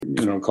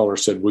caller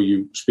said, "Will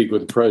you speak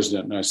with the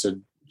president?" And I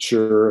said,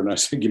 "Sure." And I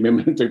said, "Give me a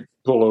minute to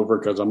pull over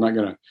because I'm not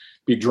going to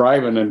be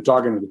driving and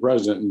talking to the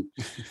president."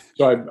 And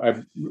so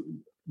I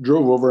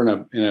drove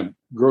over in a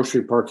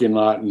grocery parking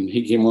lot, and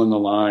he came on the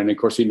line. Of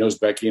course, he knows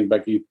Becky, and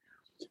Becky,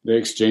 they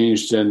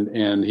exchanged,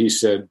 and he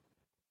said,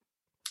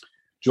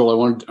 "Joel,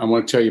 I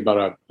want to tell you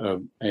about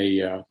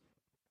a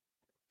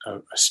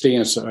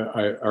stance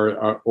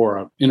or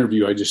an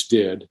interview I just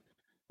did."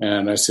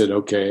 And I said,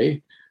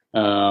 "Okay."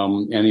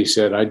 And he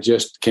said, "I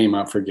just came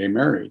out for gay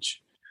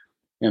marriage."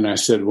 And I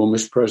said, "Well,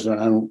 Mr.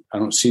 President, I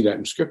don't see that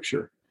in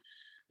Scripture."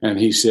 And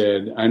he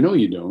said, "I know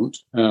you don't,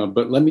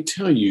 but let me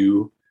tell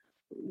you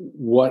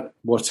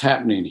what's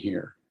happening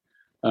here."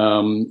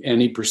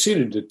 And he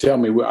proceeded to tell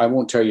me. I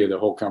won't tell you the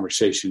whole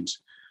conversations.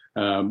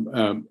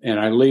 And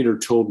I later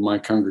told my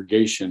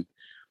congregation,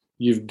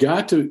 you've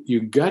got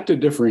to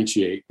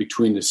differentiate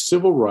between the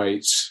civil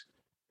rights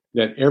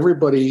that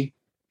everybody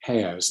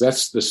has.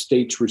 That's the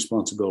state's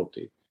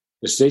responsibility.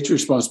 The state's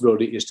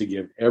responsibility is to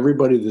give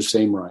everybody the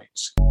same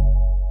rights.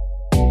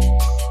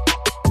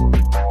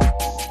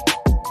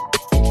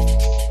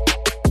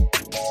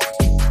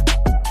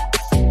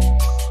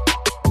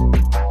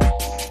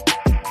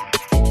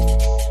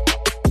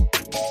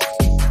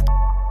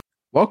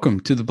 Welcome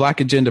to the Black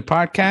Agenda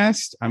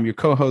Podcast. I'm your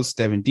co-host,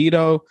 Devin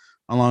Dito,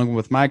 along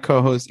with my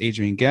co-host,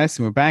 Adrian Guest.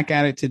 And we're back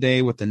at it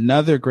today with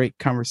another great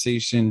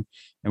conversation.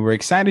 And we're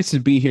excited to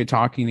be here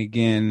talking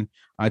again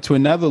to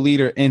another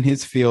leader in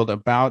his field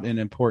about an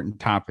important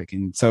topic.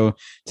 And so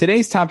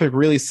today's topic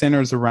really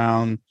centers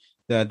around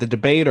the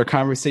debate or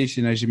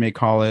conversation, as you may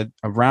call it,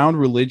 around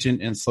religion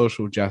and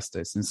social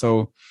justice. And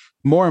so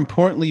more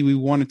importantly, we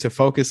wanted to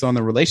focus on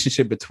the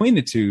relationship between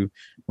the two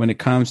when it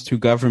comes to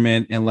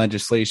government and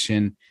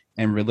legislation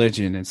and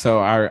religion. And so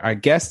our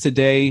guest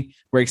today,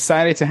 we're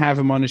excited to have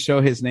him on the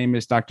show. His name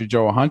is Dr.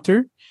 Joel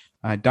Hunter.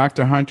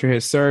 Dr. Hunter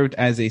has served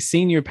as a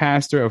senior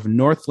pastor of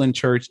Northland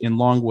Church in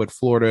Longwood,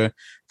 Florida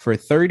for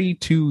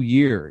 32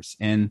 years.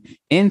 And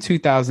in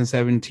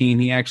 2017,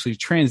 he actually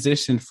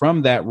transitioned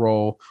from that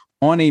role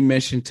on a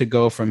mission to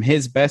go from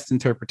his best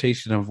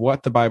interpretation of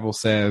what the Bible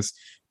says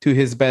to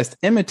his best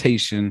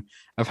imitation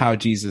of how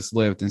Jesus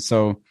lived. And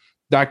so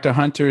Dr.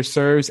 Hunter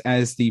serves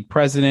as the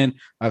president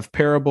of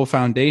Parable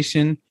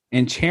Foundation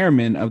and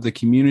chairman of the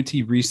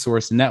Community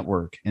Resource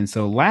Network. And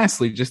so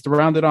lastly, just to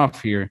round it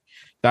off here,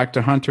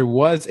 Dr. Hunter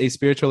was a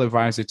spiritual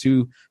advisor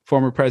to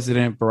former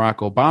President Barack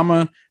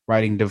Obama,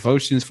 writing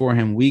devotions for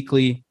him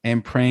weekly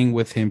and praying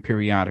with him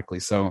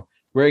periodically. So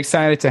we're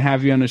excited to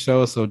have you on the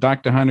show. So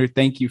Dr. Hunter,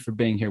 thank you for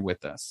being here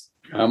with us.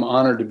 I'm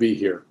honored to be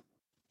here.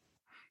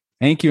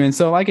 Thank you. And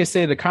so, like I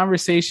said, the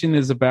conversation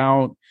is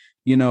about,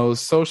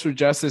 social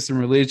justice and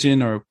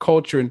religion, or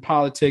culture and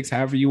politics,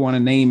 however you want to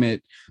name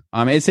it.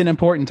 It's an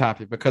important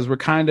topic because we're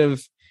kind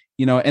of,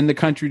 in the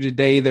country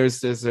today,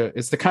 it's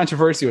the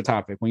controversial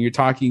topic when you're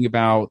talking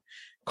about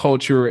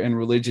culture and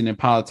religion and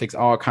politics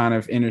all kind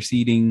of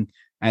interceding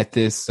at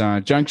this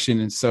junction.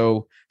 And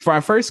so for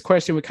our first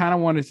question, we kind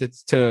of wanted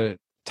to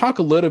talk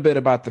a little bit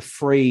about the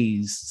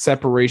phrase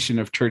separation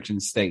of church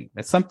and state.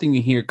 That's something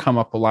you hear come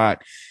up a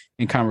lot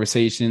in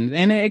conversations,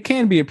 and it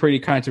can be a pretty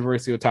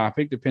controversial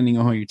topic depending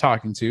on who you're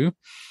talking to.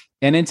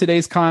 And in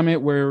today's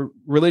climate where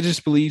religious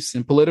beliefs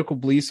and political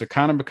beliefs are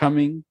kind of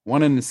becoming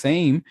one and the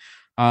same,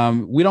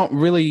 we don't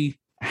really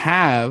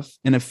have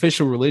an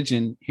official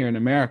religion here in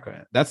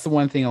America. That's the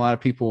one thing a lot of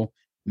people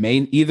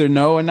may either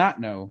know or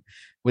not know.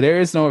 Well,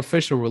 there is no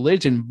official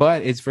religion,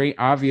 but it's very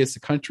obvious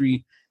the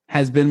country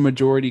has been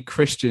majority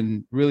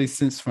Christian really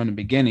since from the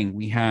beginning.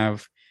 We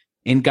have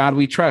 "In God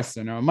We Trust"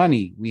 and our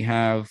money. We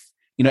have,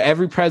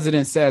 every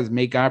president says,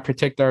 "May God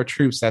protect our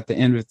troops" at the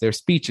end of their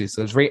speeches.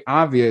 So it's very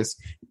obvious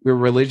we're a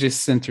religious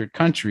centered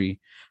country,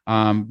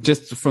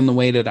 just from the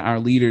way that our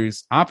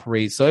leaders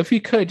operate. So if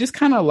you could just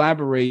kind of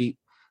elaborate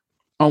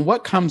on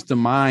what comes to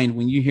mind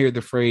when you hear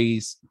the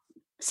phrase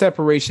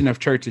separation of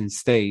church and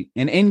state.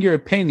 And in your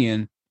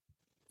opinion,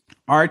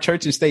 are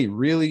church and state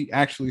really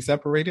actually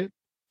separated?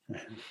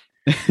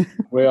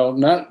 Well,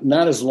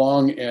 not as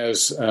long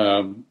as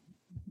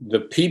the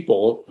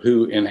people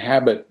who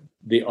inhabit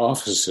the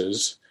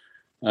offices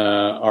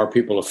are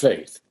people of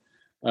faith.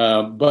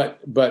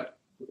 But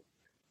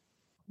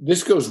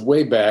this goes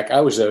way back.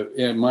 I was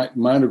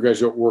my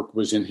undergraduate work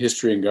was in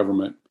history and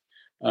government,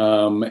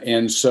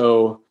 and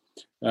so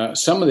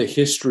some of the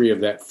history of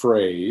that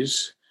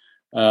phrase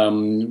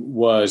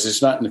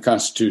it's not in the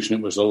Constitution.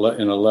 It was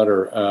in a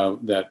letter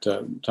that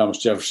Thomas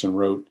Jefferson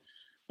wrote,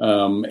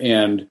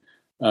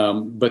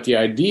 but the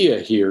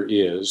idea here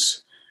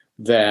is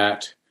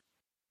that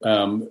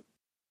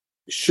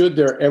should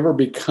there ever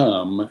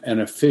become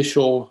an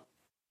official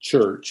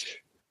church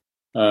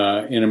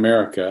in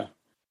America,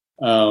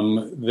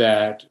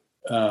 that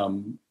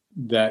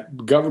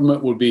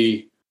government would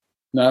be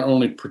not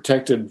only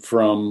protected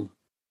from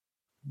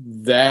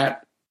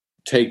that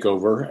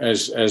takeover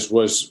as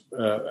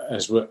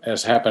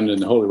happened in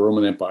the Holy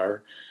Roman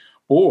Empire,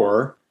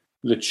 or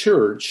the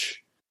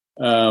church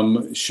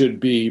should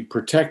be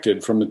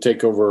protected from the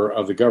takeover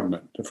of the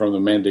government, from the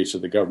mandates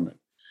of the government.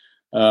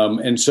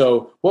 And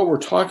so what we're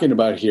talking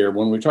about here,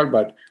 when we talk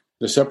about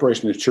the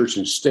separation of church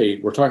and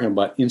state, we're talking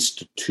about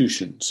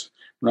institutions.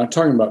 We're not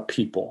talking about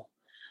people.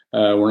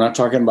 We're not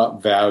talking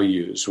about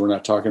values. We're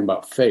not talking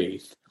about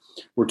faith.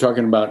 We're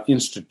talking about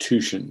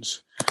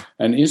institutions.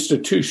 And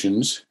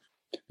institutions,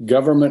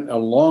 government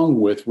along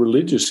with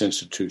religious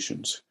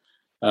institutions,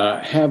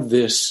 have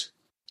this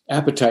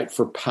appetite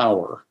for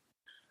power,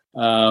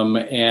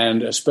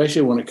 and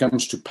especially when it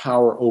comes to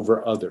power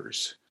over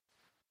others.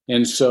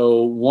 And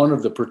so one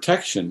of the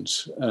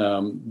protections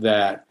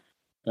that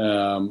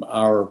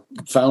our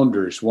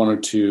founders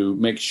wanted to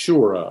make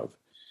sure of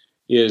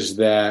is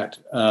that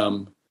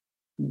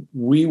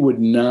we would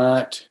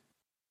not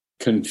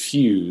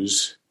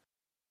confuse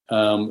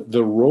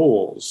the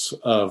roles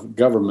of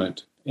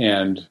government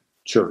and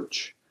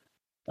church.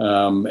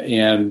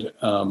 And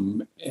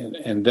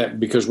that,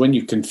 because when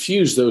you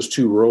confuse those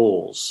two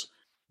roles,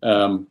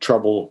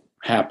 trouble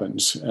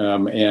happens.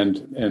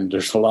 And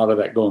there's a lot of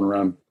that going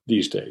around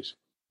these days.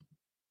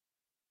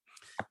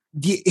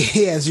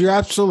 Yes, you're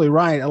absolutely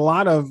right. A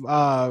lot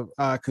of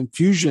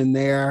confusion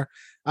there.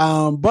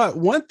 But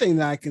one thing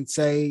that I can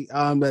say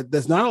that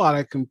there's not a lot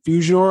of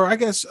confusion, or I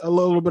guess a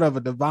little bit of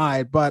a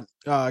divide, but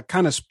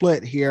kind of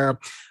split here,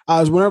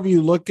 is whenever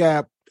you look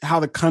at how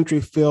the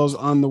country feels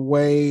on the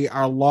way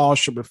our laws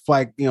should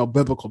reflect,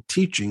 biblical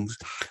teachings.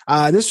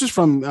 This is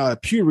from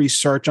Pew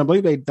Research. I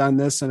believe they've done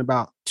this in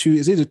about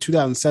it's either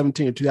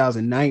 2017 or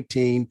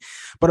 2019,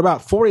 but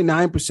about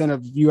 49%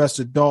 of U.S.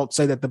 adults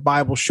say that the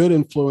Bible should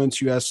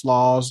influence U.S.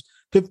 laws.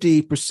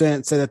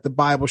 50% say that the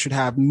Bible should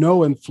have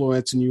no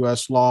influence in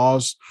U.S.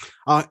 laws.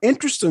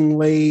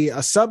 Interestingly, a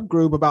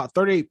subgroup, about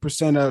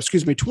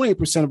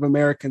 20% of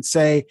Americans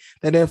say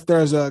that if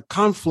there's a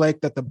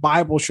conflict, that the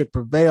Bible should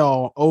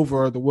prevail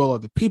over the will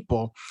of the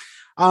people.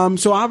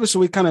 So obviously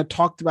we kind of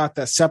talked about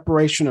that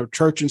separation of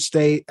church and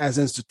state as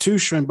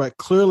institution, but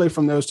clearly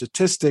from those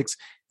statistics,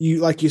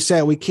 like you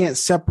said, we can't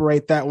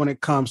separate that when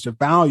it comes to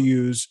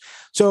values.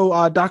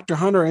 So Dr.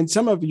 Hunter, in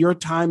some of your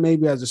time,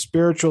 maybe as a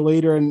spiritual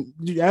leader and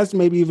as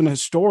maybe even a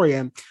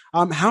historian,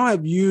 how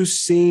have you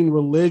seen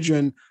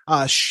religion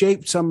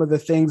shape some of the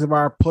things of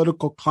our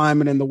political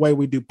climate and the way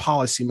we do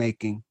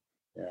policymaking?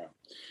 Yeah.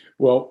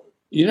 Well,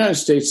 the United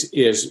States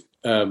is,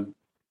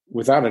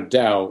 without a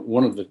doubt,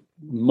 one of the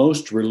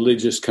most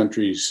religious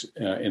countries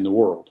in the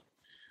world.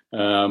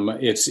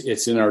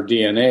 It's in our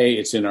DNA,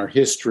 it's in our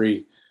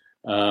history,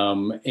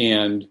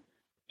 and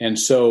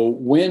so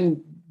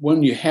when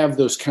you have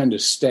those kind of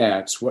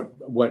stats,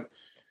 what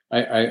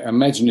I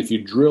imagine if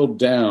you drilled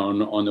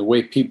down on the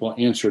way people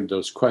answered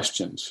those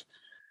questions,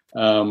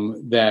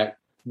 that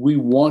we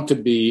want to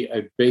be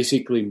a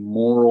basically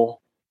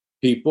moral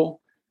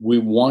people. We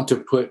want to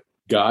put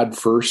God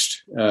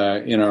first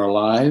in our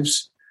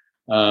lives.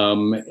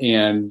 But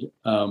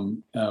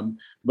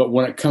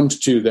when it comes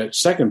to that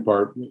second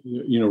part,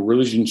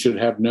 religion should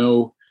have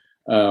no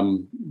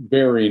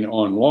bearing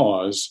on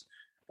laws.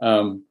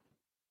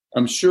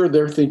 I'm sure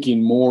they're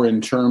thinking more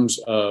in terms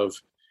of,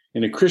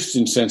 in a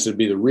Christian sense, it'd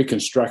be the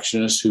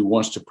Reconstructionist who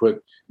wants to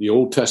put the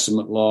Old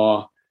Testament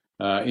law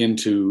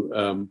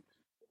into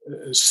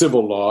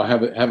civil law,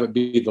 have it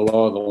be the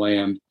law of the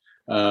land,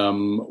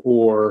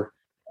 or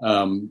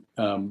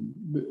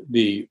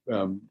the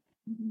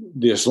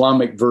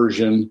Islamic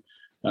version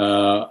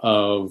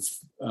of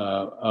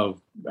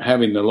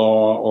having the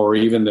law, or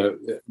even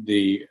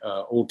the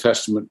Old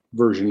Testament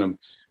version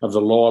of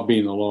the law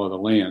being the law of the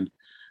land.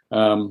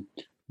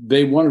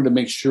 They wanted to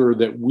make sure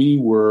that we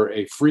were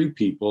a free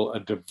people, a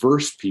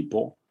diverse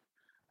people,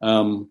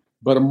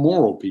 but a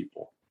moral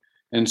people.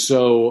 And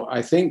so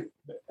I think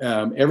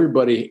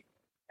everybody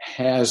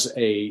has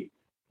a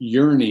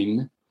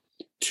yearning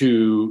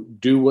to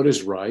do what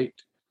is right,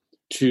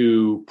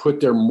 to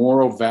put their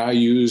moral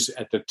values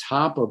at the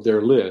top of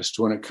their list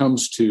when it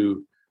comes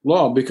to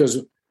law,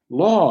 because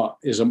law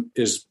is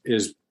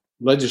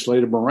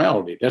legislative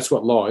morality. That's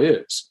what law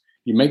is.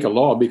 You make a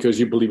law because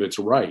you believe it's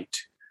right.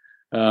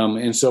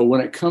 And so when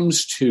it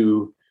comes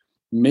to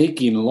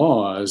making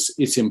laws,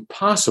 it's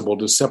impossible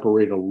to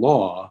separate a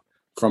law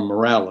from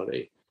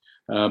morality,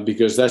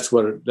 because that's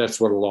what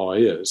a law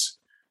is.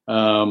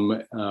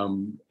 And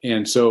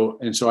so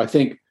I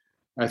think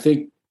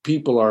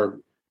people are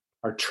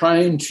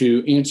trying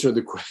to answer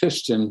the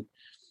question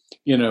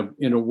in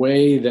a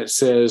way that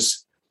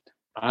says,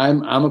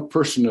 I'm a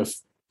person of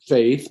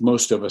faith.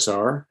 Most of us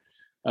are,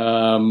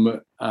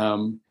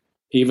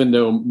 even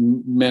though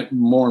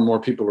more and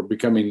more people are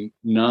becoming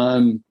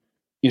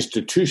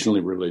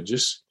non-institutionally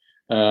religious.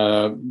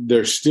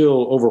 They're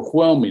still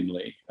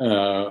overwhelmingly,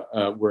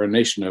 we're a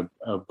nation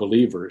of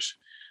believers,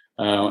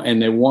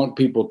 and they want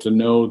people to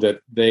know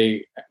that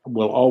they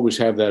will always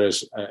have that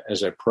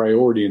as a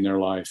priority in their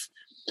life.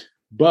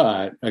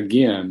 But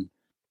again,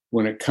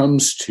 when it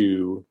comes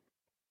to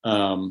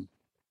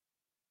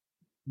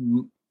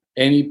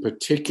any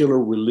particular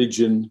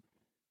religion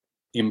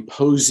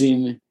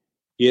imposing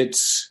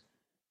its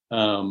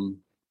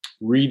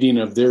reading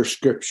of their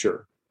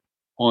scripture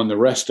on the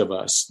rest of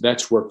us,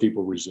 that's where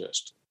people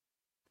resist.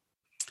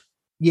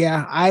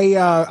 Yeah,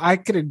 I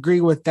could agree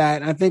with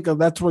that. I think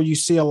that's where you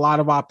see a lot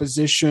of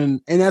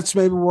opposition, and that's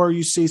maybe where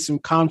you see some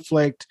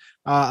conflict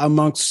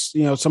amongst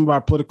some of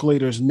our political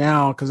leaders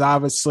now, because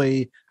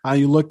obviously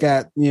you look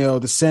at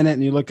the Senate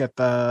and you look at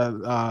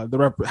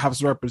the House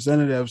of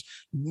Representatives,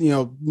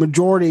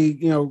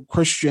 majority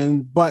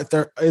Christian, but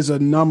there is a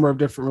number of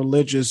different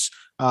religious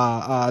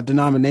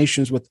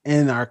denominations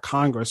within our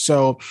Congress.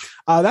 So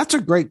that's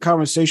a great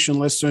conversation,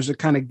 listeners, to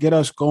kind of get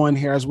us going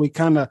here as we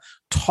kind of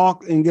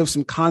talk and give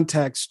some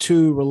context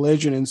to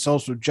religion and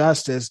social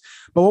justice.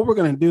 But what we're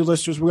going to do,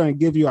 listeners, we're going to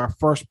give you our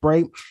first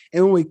break.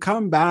 And when we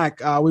come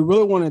back, we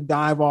really want to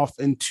dive off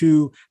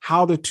into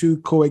how the two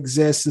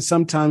coexist and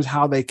sometimes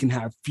how they can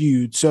have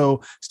feud.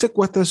 So stick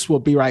with us. We'll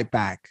be right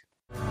back.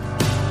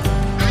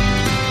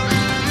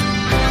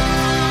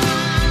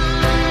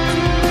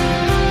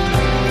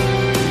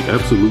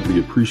 Absolutely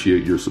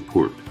appreciate your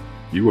support.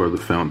 You are the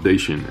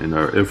foundation, and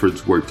our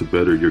efforts work to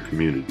better your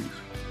communities.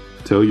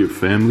 Tell your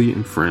family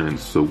and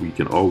friends so we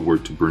can all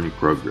work to bring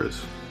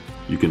progress.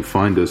 You can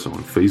find us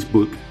on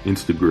Facebook,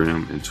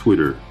 Instagram, and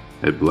Twitter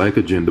at Black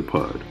Agenda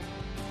Pod.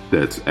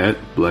 That's at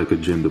Black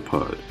Agenda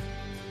Pod.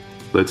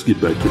 Let's get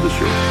back to the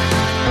show.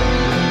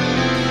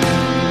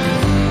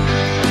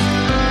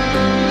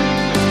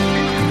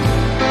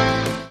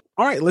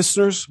 All right,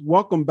 listeners,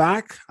 welcome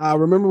back.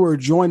 Remember, we're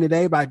joined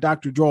today by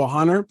Dr. Joel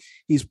Hunter.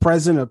 He's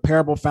president of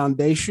Parable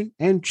Foundation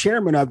and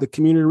chairman of the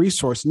Community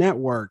Resource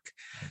Network.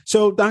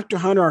 So, Dr.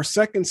 Hunter, our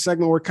second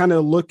segment, we're kind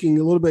of looking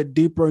a little bit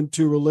deeper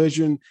into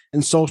religion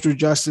and social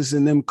justice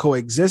and them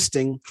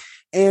coexisting.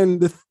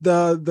 And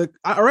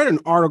I read an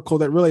article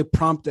that really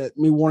prompted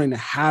me wanting to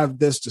have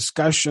this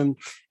discussion,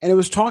 and it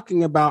was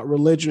talking about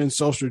religion and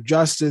social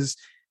justice.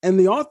 And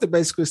the author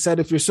basically said,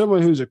 if you're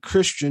someone who's a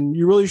Christian,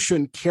 you really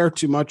shouldn't care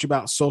too much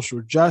about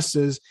social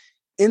justice,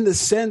 in the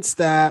sense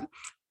that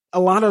a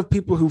lot of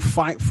people who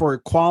fight for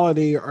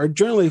equality are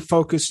generally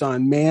focused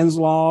on man's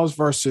laws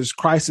versus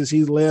Christ as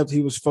he lived.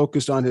 He was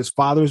focused on his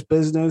father's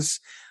business.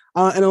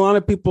 And a lot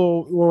of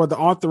people, or the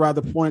author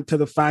rather, point to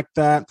the fact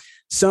that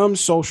some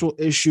social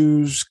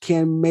issues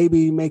can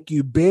maybe make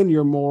you bend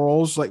your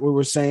morals, like we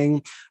were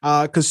saying,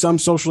 because some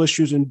social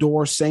issues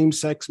endorse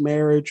same-sex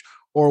marriage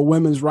or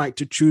women's right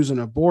to choose an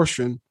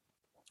abortion.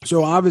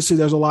 So obviously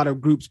there's a lot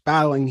of groups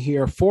battling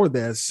here for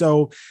this.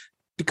 So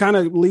to kind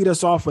of lead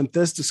us off with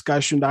this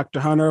discussion, Dr.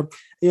 Hunter,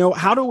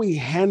 how do we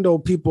handle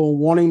people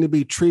wanting to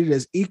be treated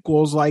as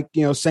equals, like,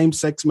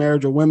 same-sex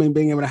marriage or women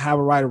being able to have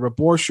a right of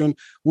abortion,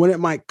 when it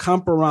might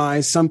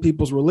compromise some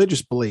people's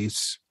religious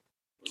beliefs?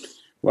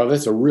 Well,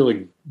 that's a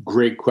really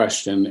great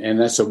question. And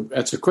that's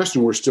a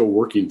question we're still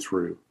working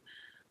through.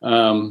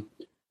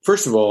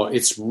 First of all,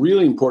 it's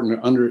really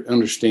important to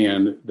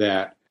understand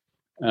that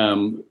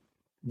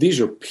these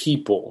are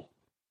people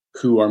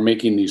who are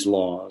making these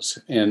laws,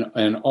 and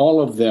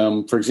all of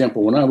them. For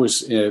example, when I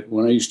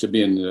used to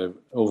be in the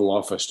Oval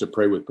Office to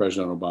pray with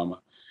President Obama,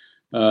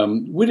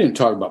 we didn't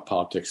talk about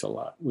politics a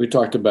lot. We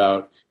talked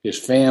about his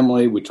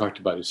family. We talked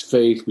about his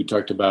faith. We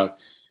talked about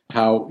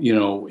how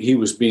he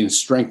was being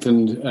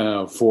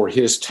strengthened for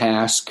his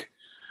task,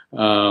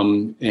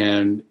 and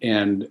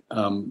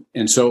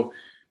so.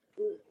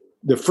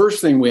 The first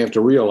thing we have to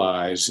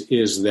realize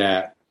is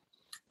that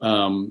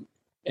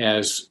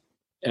as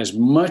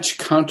much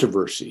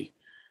controversy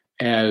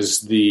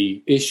as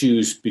the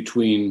issues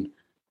between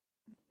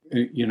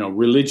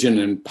religion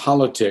and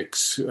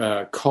politics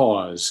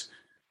cause,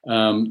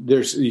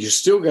 you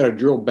still got to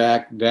drill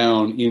back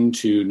down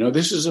into, no,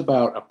 this is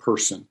about a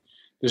person.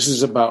 This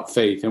is about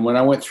faith. And when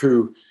I went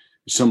through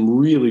some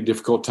really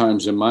difficult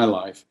times in my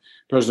life,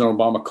 President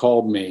Obama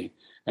called me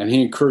and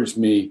he encouraged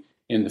me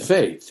in the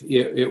faith.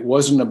 It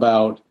wasn't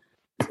about,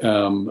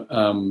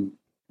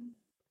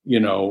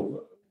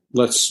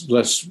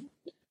 let's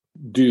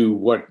do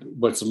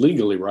what's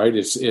legally right.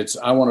 It's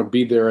I want to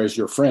be there as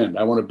your friend.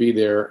 I want to be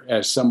there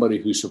as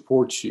somebody who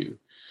supports you.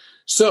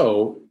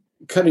 So,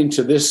 cutting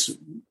to this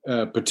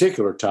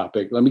particular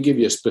topic, let me give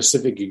you a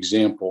specific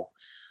example.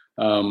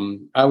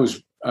 I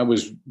was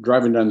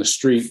driving down the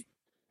street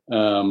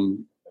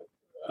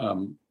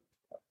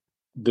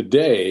the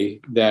day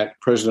that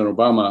President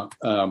Obama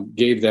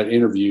gave that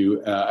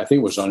interview. I think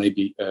it was on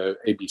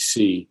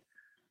ABC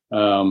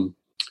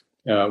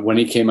when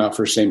he came out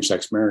for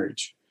same-sex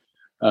marriage.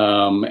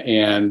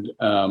 And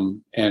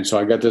so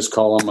I got this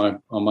call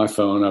on my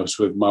phone. I was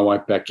with my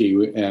wife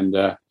Becky, and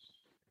the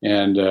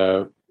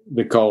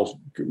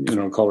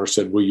caller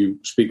said, "Will you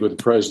speak with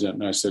the president?"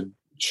 And I said,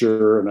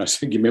 "Sure." And I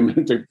said, "Give me a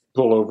minute to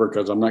pull over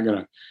because I'm not going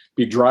to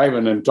be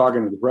driving and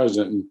talking to the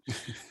president." And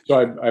so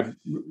I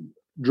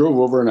drove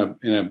over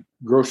in a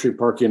grocery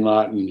parking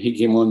lot, and he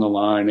came on the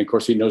line. Of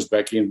course, he knows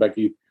Becky, and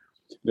Becky,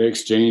 they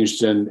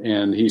exchanged,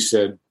 and he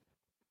said,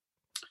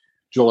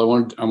 "Joel,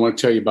 I want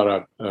to tell you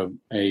about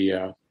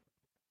a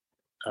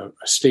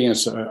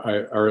stance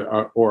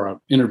or an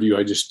interview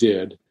I just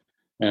did."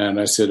 And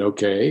I said,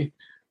 "Okay."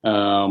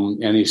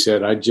 And he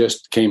said, "I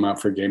just came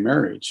out for gay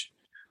marriage."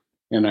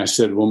 And I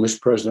said, "Well,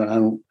 Mr.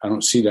 President, I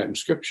don't see that in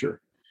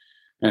Scripture."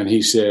 And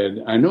he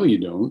said, "I know you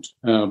don't,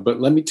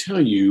 but let me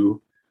tell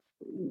you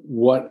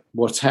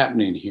what's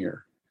happening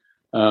here.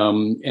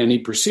 And he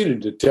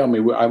proceeded to tell me,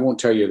 I won't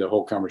tell you the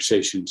whole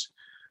conversations.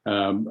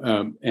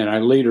 And I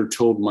later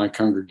told my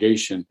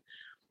congregation,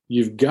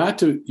 you've got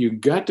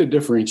to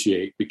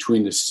differentiate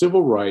between the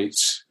civil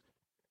rights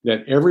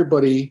that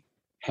everybody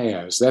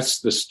has. That's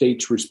the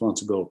state's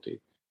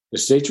responsibility. The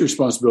state's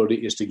responsibility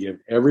is to give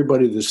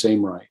everybody the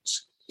same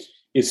rights.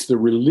 It's the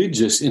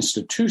religious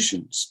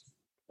institutions'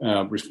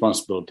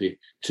 responsibility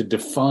to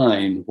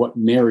define what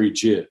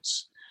marriage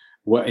is,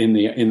 what in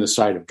the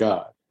sight of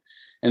God.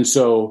 And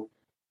so,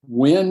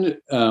 when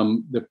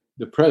the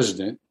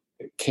president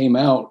came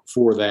out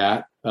for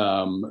that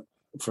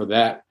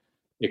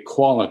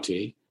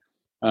equality,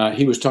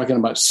 he was talking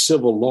about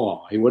civil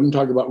law. He wasn't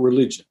talking about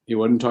religion. He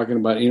wasn't talking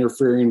about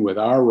interfering with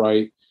our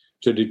right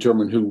to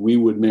determine who we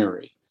would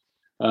marry.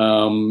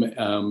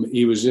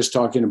 He was just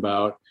talking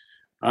about,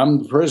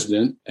 I'm the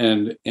president,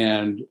 and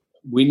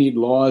we need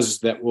laws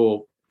that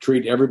will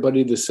treat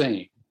everybody the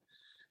same.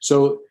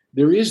 So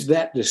there is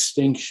that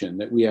distinction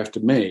that we have to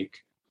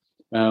make.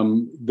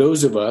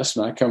 Those of us,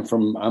 and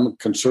I'm a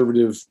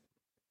conservative,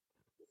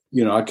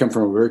 I come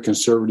from a very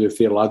conservative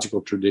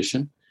theological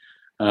tradition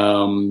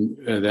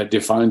that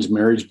defines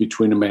marriage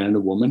between a man and a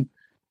woman.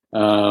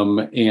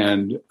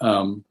 And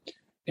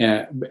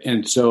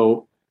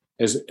so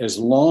as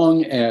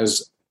long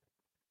as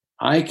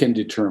I can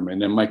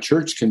determine, and my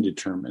church can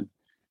determine,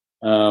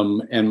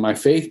 and my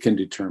faith can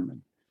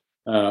determine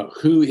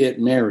who it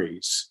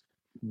marries,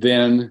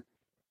 then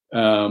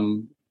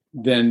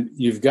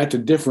you've got to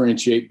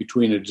differentiate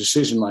between a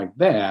decision like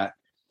that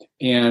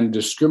and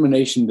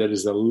discrimination that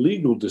is a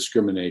legal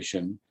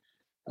discrimination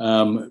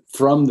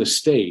from the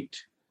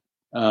state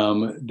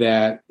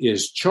that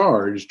is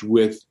charged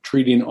with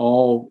treating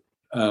all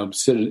of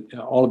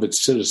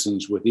its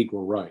citizens with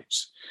equal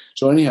rights.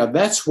 So anyhow,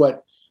 that's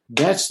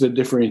the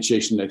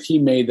differentiation that he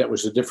made. That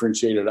was the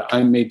differentiator that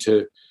I made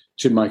to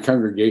my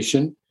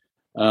congregation.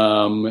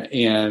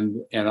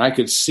 And I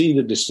could see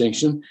the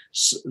distinction.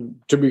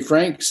 To be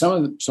frank,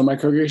 some of my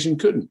congregation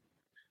couldn't,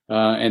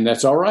 and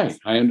that's all right.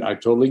 I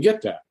totally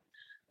get that.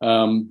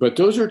 But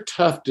those are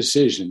tough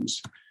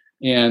decisions,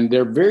 and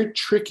they're very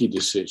tricky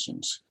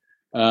decisions.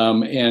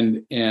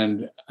 And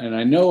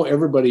I know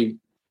everybody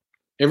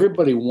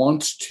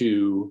wants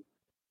to,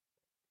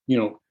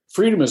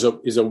 freedom is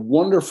a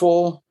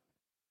wonderful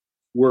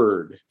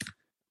word,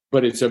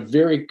 but it's a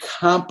very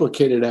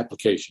complicated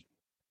application.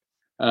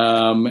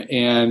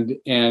 And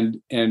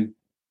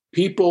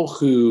people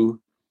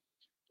who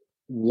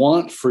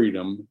want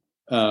freedom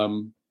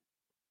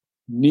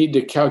need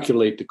to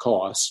calculate the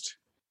cost,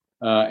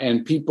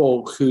 and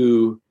people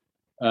who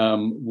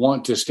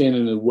want to stand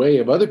in the way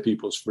of other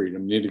people's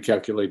freedom need to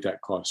calculate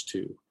that cost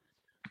too.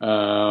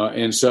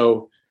 And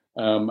so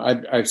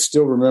I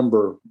still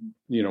remember,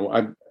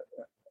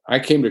 I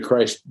came to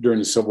Christ during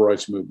the Civil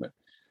Rights Movement.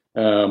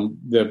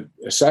 The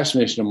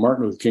assassination of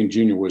Martin Luther King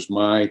Jr. was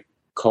my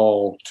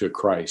call to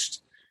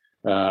Christ.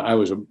 I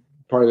was a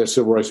part of that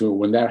civil rights movement.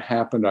 When that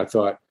happened, I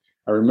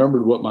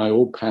remembered what my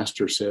old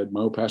pastor said.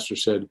 My old pastor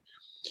said,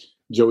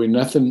 Joey,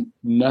 nothing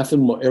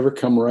will ever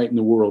come right in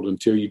the world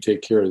until you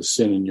take care of the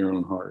sin in your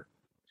own heart.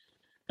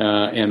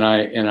 And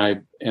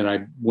I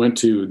went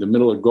to the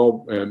middle of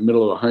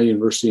Ohio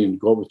University in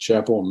Golden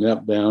Chapel and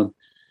knelt down.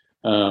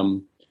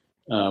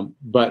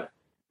 But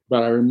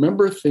I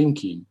remember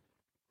thinking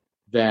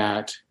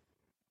that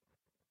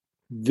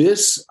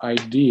this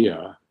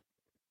idea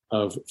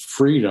of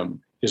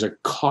freedom is a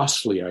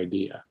costly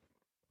idea.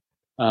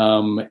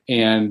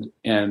 And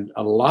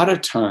a lot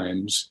of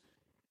times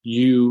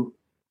you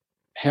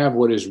have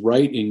what is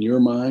right in your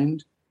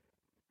mind,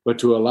 but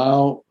to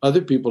allow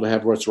other people to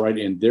have what's right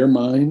in their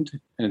mind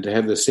and to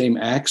have the same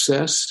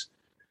access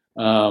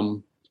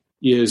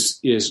is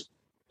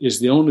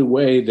the only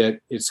way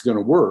that it's going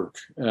to work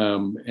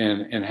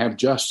and have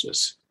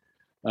justice.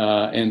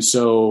 And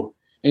so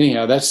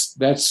anyhow,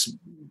 that's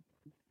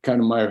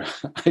kind of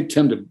I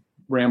tend to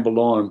ramble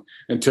on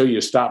until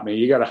you stop me.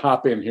 You got to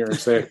hop in here and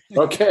say,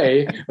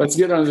 okay, let's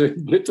get to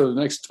the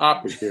next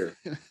topic here.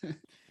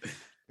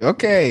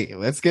 Okay,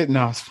 let's get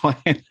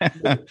playing.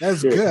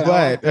 That's good.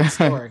 But that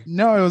story.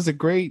 No, it was a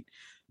great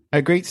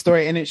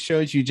story, and it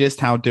shows you just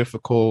how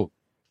difficult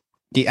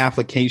the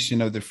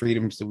application of the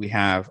freedoms that we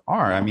have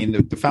are. I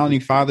mean, the founding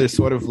fathers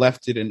sort of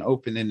left it an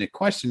open-ended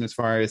question as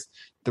far as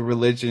the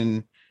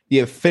religion, the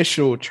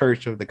official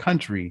church of the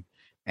country,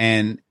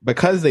 and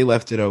because they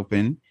left it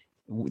open,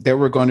 there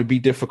were going to be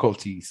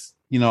difficulties,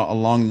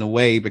 along the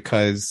way,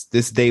 because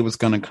this day was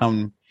going to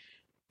come.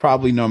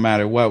 Probably no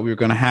matter what, we were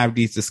going to have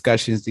these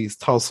discussions, these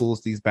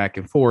tussles, these back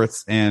and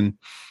forths. And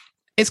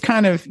it's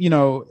kind of,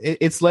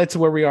 it's led to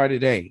where we are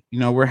today.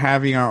 We're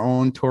having our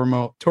own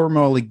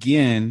turmoil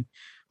again,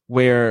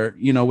 where,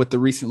 with the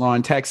recent law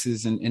in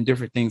Texas and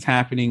different things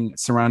happening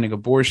surrounding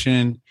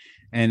abortion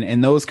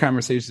and those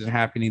conversations are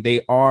happening.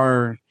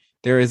 There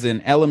is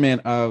an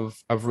element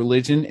of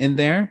religion in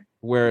there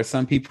where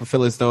some people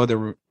feel as though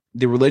the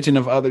religion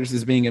of others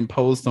is being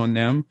imposed on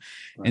them.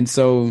 Right. And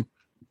so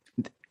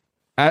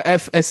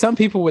as some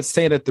people would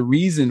say, that the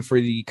reason for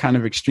the kind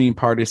of extreme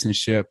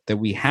partisanship that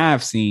we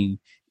have seen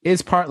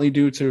is partly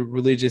due to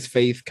religious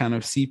faith kind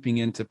of seeping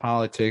into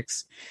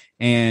politics.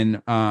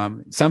 And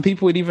some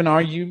people would even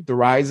argue the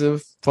rise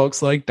of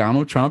folks like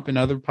Donald Trump and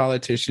other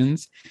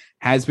politicians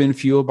has been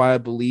fueled by a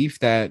belief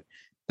that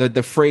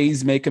the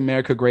phrase "Make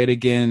America Great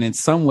Again" in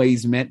some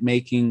ways meant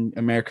making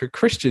America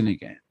Christian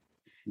again.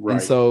 Right.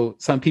 And so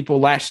some people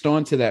latched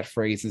onto that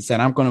phrase and said,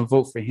 I'm going to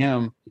vote for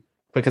him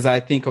because I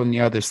think on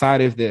the other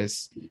side of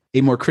this,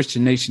 a more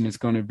Christian nation is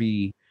going to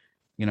be,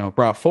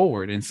 brought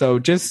forward. And so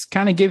just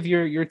kind of give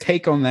your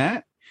take on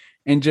that.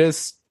 And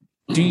just,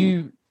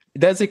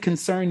 does it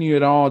concern you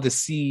at all to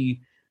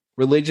see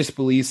religious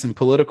beliefs and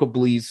political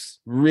beliefs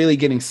really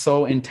getting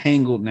so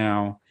entangled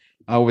now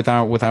with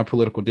our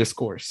political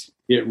discourse?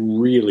 It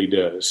really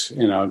does.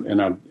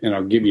 And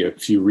I'll give you a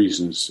few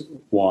reasons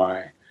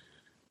why.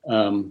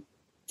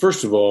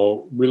 First of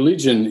all,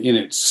 religion in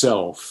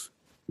itself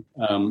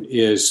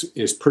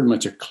is pretty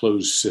much a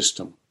closed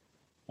system.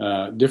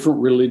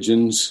 Different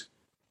religions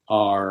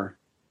are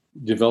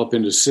developed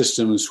into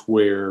systems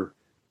where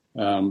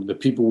the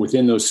people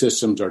within those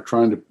systems are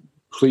trying to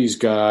please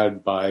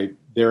God by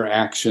their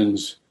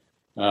actions.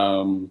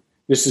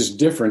 This is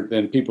different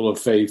than people of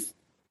faith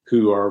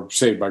who are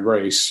saved by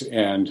grace,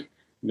 and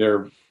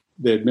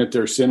they admit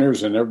they're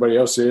sinners and everybody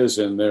else is,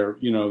 and they're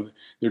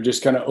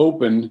just kind of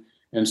open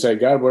and say,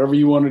 God, whatever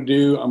you want to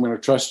do, I'm going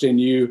to trust in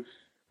you.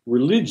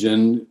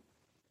 Religion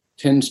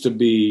tends to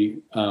be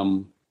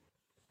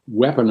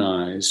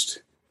weaponized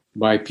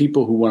by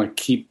people who want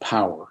to keep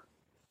power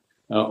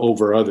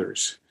over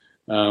others,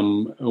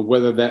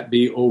 whether that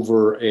be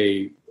over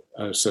a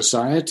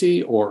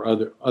society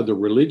or other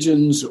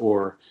religions,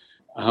 or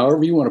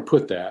however you want to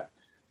put that.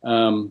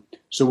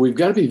 So we've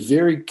got to be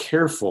very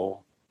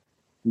careful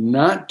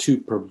not to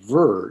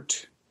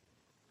pervert.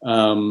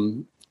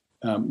 You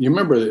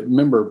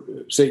remember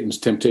Satan's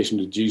temptation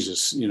to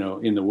Jesus,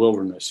 in the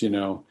wilderness.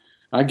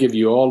 I give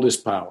you all this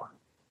power,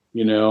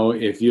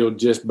 if you'll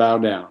just bow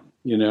down,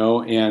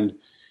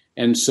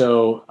 and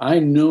so I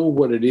know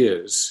what it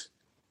is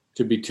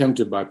to be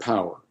tempted by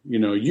power.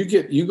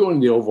 You go in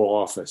the Oval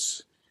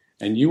Office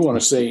and you want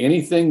to say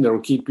anything that will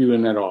keep you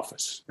in that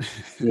office,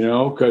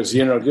 because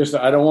just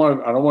I don't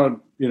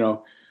want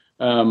to,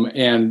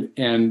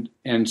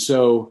 and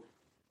so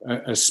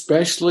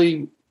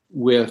especially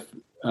with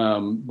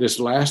this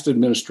last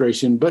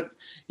administration, but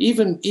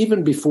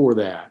even before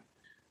that,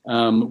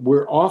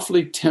 we're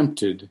awfully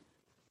tempted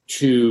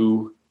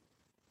to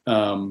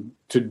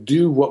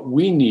do what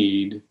we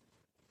need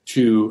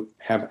to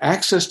have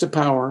access to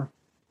power,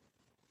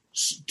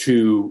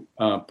 to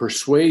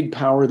persuade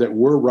power that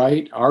we're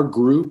right, our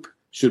group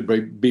should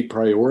be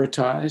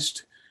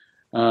prioritized.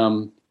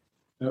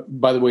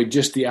 By the way,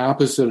 just the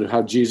opposite of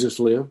how Jesus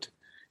lived,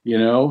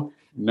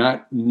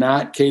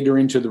 not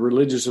catering to the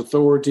religious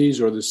authorities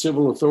or the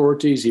civil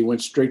authorities. He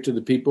went straight to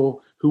the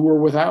people who were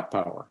without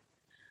power,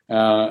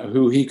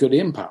 who he could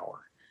empower.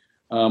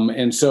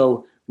 And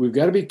so we've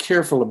got to be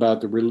careful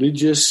about the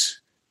religious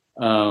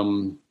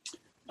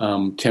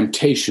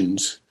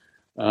temptations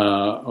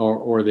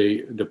or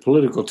the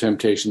political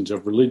temptations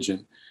of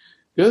religion.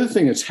 The other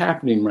thing that's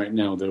happening right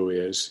now, though,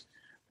 is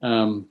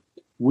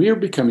we are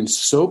becoming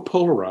so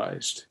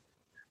polarized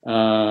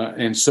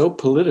and so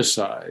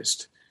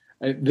politicized.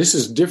 This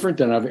is different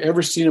than I've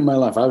ever seen in my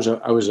life. I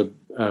was a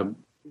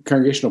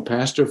congregational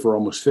pastor for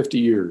almost 50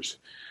 years.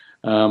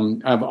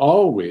 I've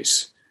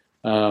always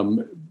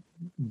been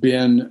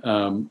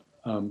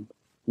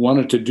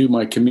wanted to do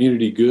my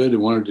community good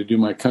and wanted to do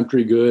my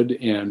country good,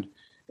 and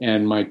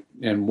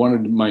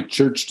wanted my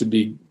church to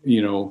be,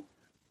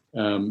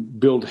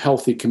 build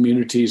healthy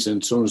communities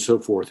and so on and so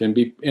forth,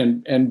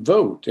 and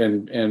vote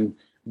and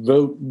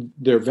vote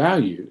their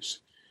values.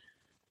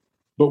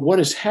 But what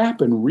has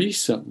happened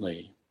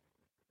recently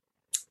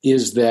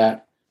is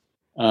that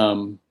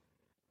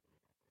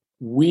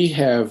we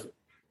have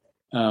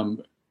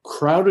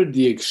crowded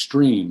the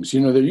extremes.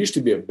 There used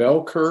to be a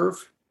bell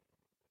curve.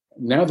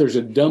 Now there's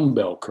a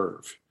dumbbell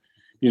curve.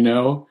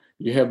 You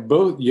have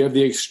both. You have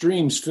the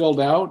extremes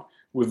filled out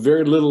with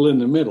very little in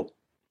the middle.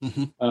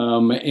 Mm-hmm.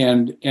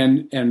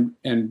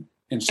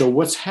 And so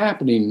what's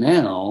happening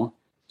now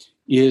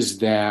is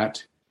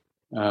that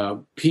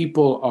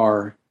people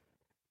are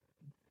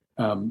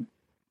I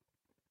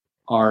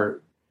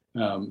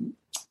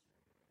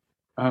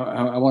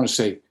want to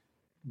say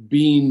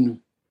being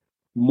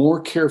more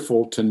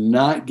careful to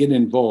not get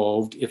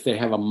involved if they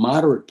have a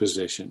moderate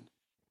position,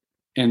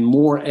 and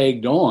more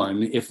egged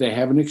on if they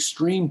have an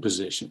extreme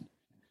position,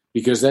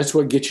 because that's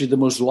what gets you the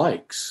most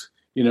likes.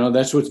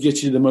 That's what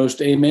gets you the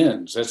most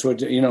amens. That's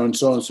what, and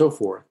so on and so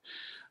forth.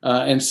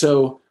 And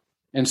so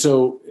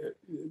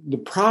the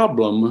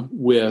problem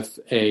with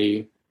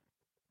a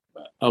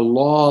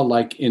law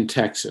like in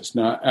Texas,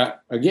 now,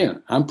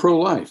 again, I'm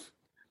pro-life.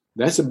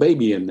 That's a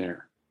baby in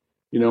there.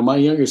 My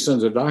youngest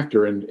son's a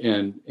doctor,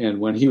 and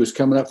when he was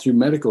coming up through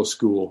medical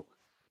school,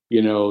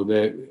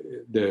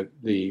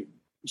 the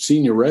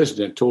senior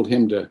resident told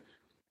him to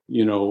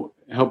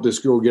help this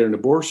girl get an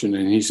abortion.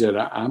 And he said,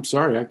 I'm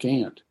sorry, I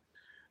can't.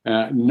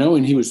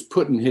 Knowing he was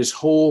putting his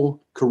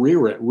whole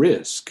career at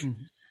risk.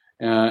 Mm-hmm.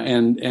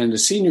 And the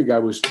senior guy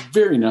was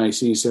very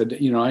nice. And he said,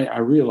 I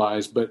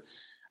realize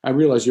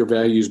your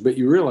values, but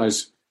you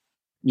realize,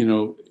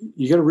 you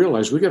got to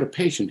realize we got a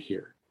patient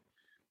here.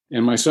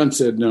 And my son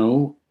said,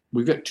 no,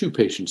 we've got two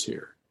patients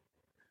here.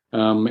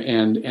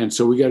 And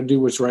so we got to do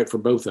what's right for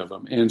both of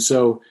them. And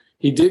so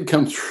he did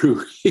come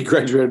through. He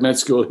graduated med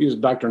school. He's a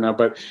doctor now.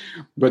 But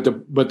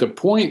the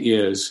point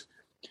is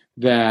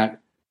that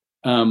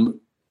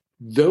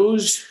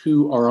those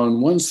who are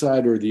on one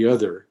side or the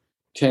other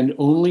tend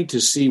only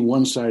to see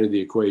one side of the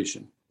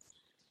equation.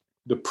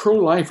 The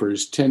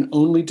pro-lifers tend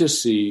only to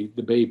see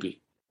the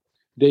baby.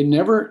 They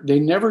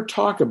never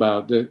talk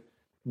about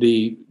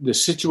the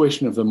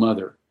situation of the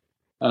mother,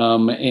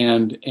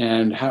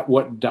 and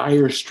what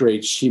dire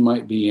straits she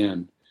might be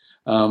in,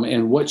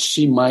 and what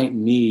she might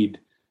need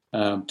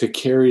to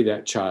carry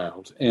that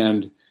child,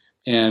 and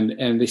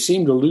they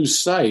seem to lose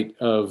sight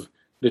of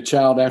the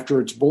child after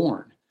it's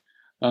born.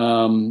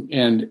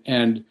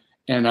 And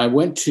I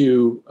went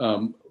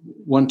to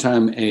one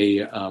time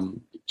because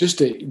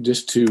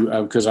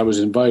I was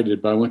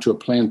invited, but I went to a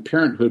Planned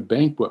Parenthood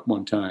banquet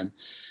one time,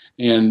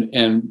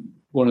 and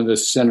one of the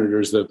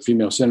senators, the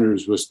female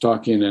senators, was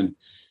talking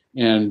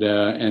and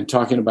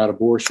talking about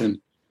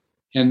abortion,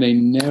 and they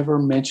never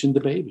mentioned the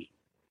baby.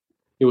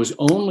 It was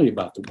only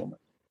about the woman.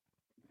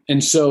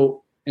 And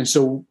so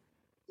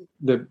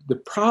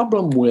the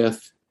problem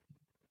with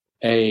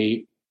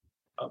a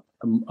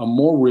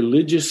more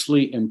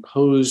religiously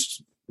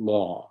imposed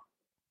law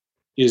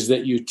is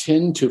that you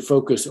tend to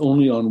focus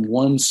only on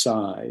one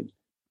side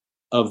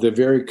of the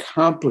very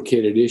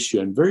complicated issue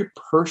and very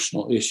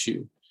personal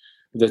issue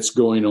that's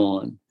going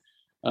on.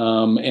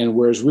 And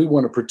whereas we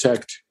want to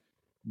protect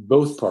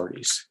both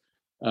parties,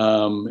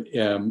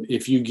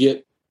 if you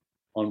get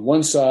on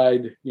one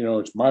side,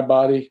 it's my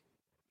body,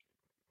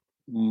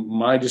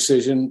 my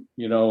decision,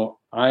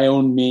 I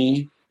own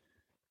me,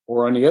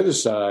 or on the other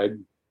side,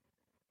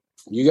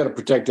 you got to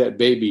protect that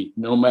baby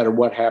no matter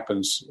what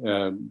happens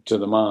to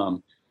the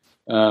mom.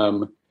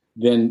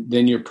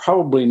 Then you're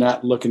probably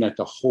not looking at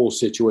the whole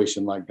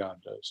situation like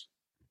God does.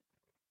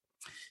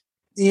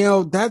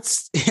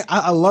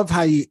 I love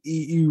how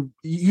you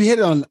hit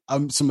on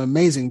some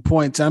amazing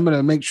points. I'm going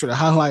to make sure to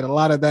highlight a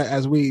lot of that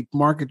as we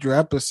market your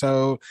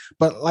episode.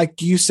 But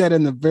like you said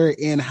in the very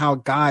end, how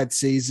God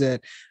sees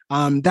it.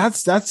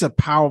 That's a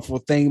powerful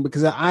thing,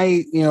 because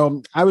I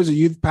was a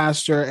youth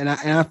pastor, and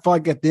I feel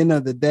like at the end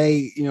of the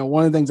day,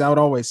 one of the things I would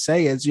always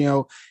say is,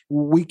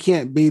 we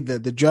can't be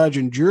the judge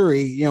and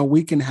jury.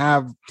 We can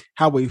have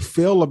how we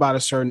feel about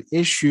a certain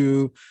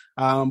issue,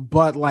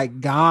 but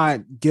like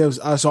God gives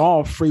us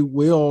all free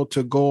will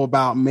to go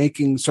about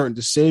making certain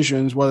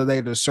decisions, whether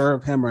they to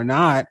serve Him or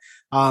not.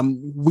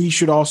 We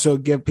should also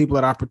give people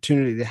an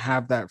opportunity to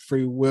have that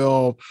free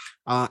will.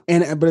 But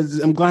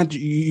I'm glad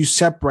you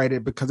separate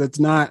it, because it's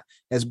not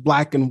as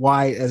black and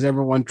white as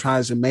everyone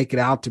tries to make it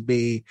out to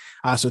be.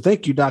 So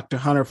thank you, Dr.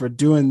 Hunter, for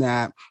doing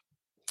that.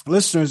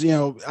 Listeners,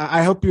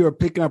 I hope you are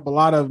picking up a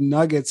lot of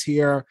nuggets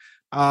here.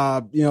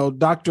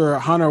 Dr.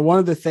 Hunter, one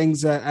of the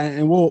things that,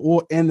 and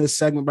we'll end this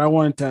segment, but I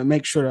wanted to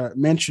make sure to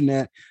mention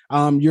it.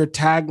 Your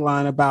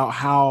tagline about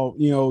how,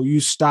 you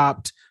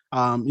stopped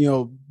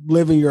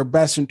living your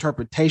best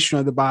interpretation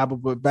of the Bible,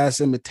 but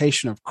best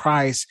imitation of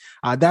Christ.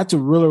 That's a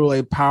really,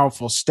 really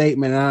powerful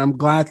statement. And I'm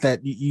glad that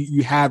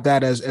you have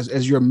that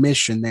as your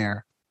mission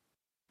there.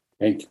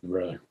 Thank you,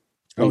 brother.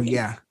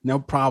 Yeah, no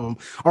problem.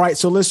 All right.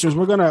 So listeners,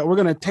 we're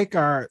going to take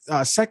our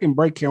second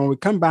break here. When we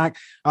come back,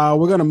 we're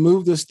going to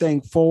move this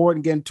thing forward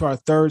and get into our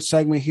third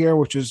segment here,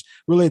 which is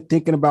really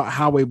thinking about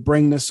how we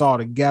bring this all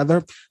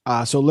together.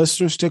 So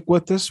listeners, stick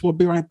with us. We'll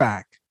be right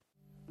back.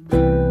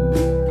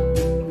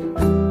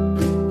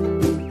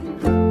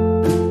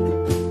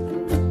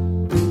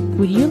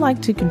 Would you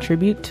like to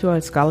contribute to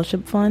our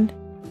scholarship fund?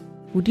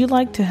 Would you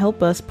like to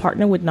help us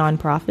partner with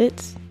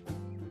nonprofits?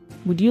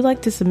 Would you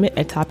like to submit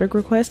a topic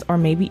request or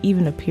maybe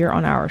even appear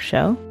on our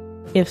show?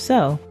 If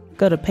so,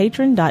 go to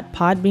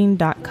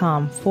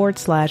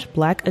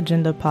patron.podbean.com/Black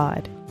Agenda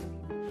Pod.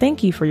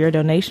 Thank you for your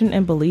donation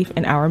and belief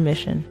in our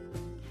mission.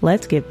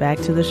 Let's get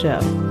back to the show.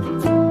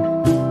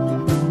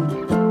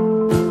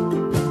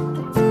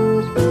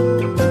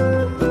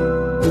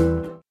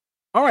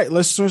 All right,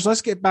 listeners,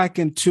 let's get back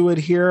into it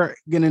here,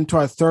 get into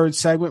our third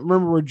segment.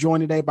 Remember, we're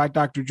joined today by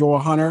Dr. Joel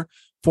Hunter,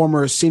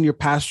 former senior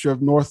pastor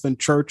of Northland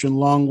Church in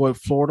Longwood,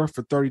 Florida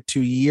for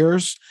 32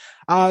 years.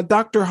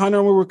 Dr.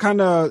 Hunter, we were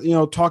kind of,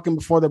 talking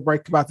before the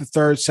break about the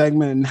third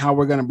segment and how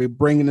we're going to be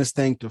bringing this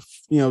thing to,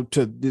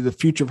 to the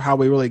future of how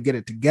we really get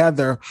it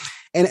together.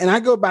 And I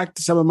go back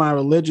to some of my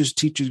religious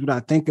teachers when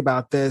I think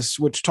about this,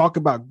 which talk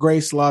about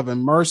grace, love,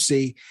 and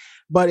mercy.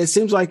 But it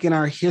seems like in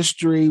our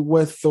history,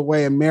 with the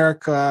way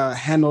America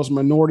handles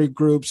minority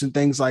groups and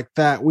things like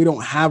that, we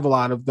don't have a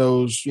lot of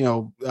those,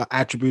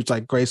 attributes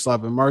like grace,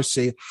 love, and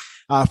mercy.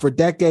 For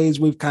decades,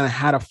 we've kind of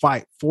had a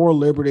fight for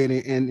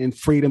liberty and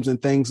freedoms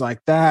and things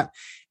like that.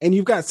 And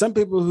you've got some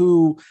people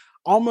who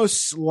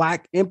almost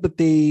lack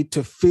empathy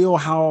to feel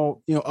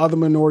how, other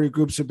minority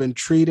groups have been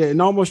treated,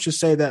 and almost just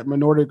say that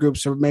minority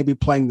groups are maybe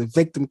playing the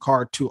victim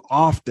card too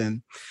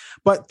often.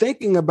 But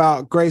thinking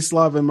about grace,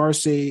 love, and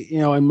mercy,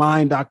 in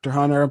mind, Dr.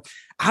 Hunter,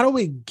 how do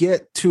we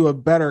get to a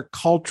better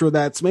culture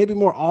that's maybe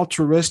more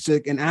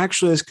altruistic and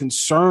actually is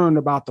concerned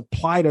about the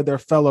plight of their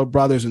fellow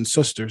brothers and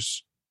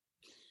sisters?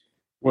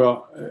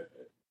 Well,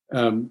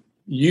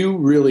 you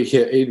really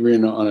hit,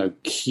 Adrian, on a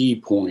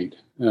key point,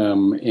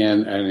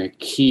 and a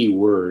key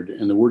word,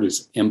 and the word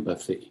is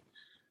empathy.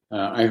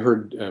 I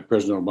heard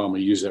President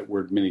Obama use that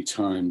word many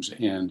times.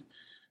 And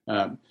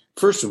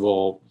first of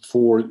all,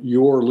 for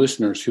your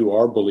listeners who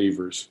are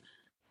believers,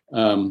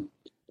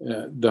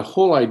 the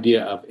whole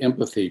idea of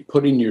empathy,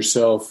 putting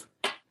yourself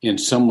in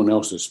someone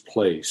else's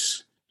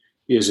place,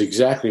 is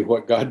exactly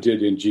what God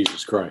did in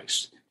Jesus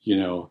Christ.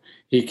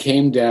 He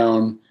came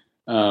down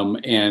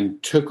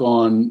and took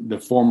on the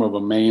form of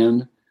a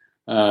man,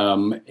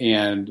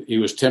 and he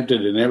was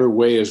tempted in every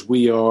way as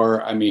we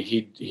are. I mean,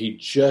 he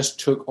just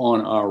took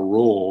on our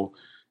role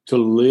to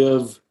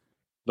live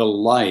the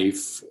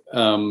life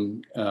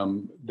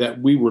that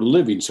we were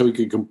living, so he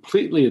could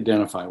completely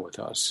identify with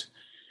us.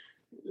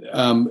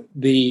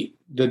 The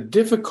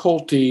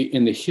difficulty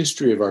in the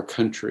history of our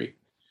country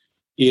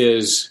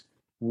is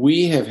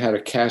we have had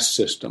a caste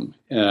system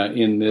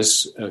in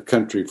this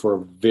country for a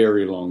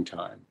very long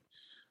time,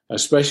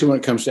 especially when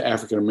it comes to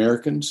African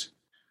Americans.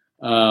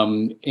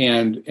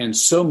 And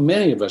so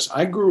many of us,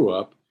 I grew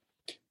up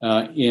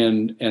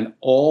in an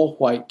all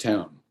white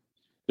town.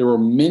 There were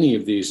many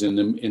of these in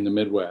the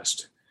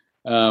Midwest.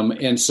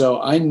 And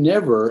so I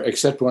never,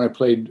 except when I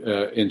played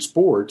in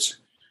sports,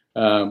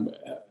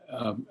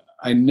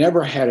 I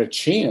never had a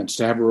chance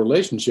to have a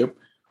relationship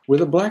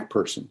with a black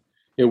person.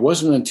 It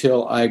wasn't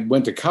until I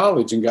went to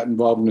college and got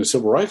involved in the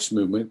civil rights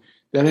movement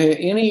that I had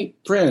any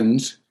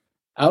friends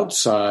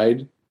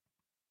outside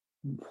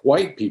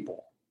white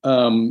people.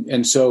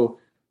 And so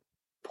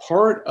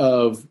part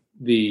of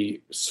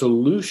the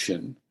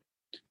solution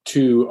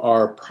to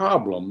our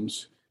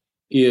problems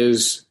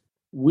is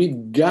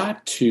we've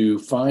got to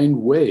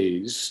find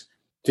ways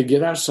to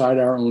get outside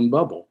our own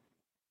bubble,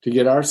 to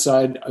get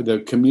outside the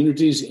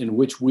communities in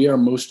which we are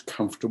most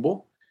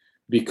comfortable,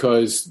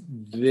 because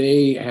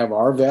they have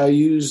our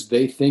values,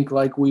 they think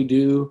like we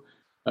do,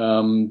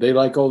 they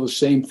like all the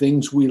same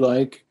things we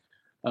like.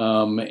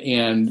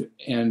 And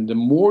the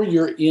more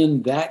you're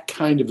in that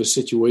kind of a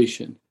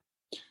situation,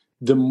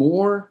 the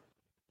more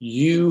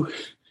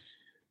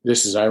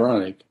this is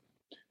ironic,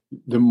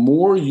 the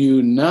more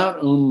you not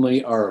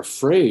only are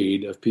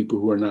afraid of people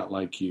who are not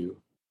like you,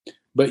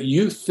 but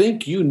you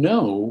think you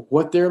know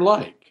what they're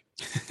like,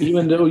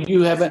 even though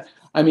you haven't.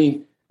 I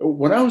mean,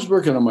 when I was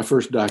working on my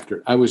first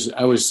doctorate, I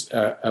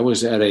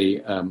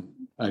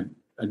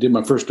did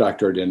my first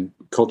doctorate in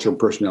cultural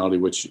personality,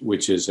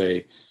 which is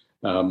a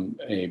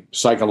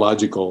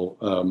psychological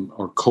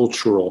or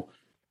cultural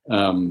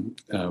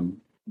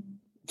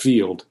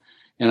field.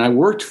 And I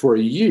worked for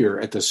a year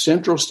at the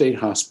Central State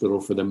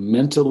Hospital for the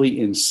mentally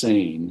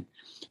insane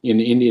in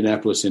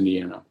Indianapolis,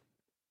 Indiana.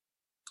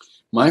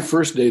 My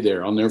first day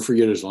there, I'll never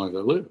forget as long as I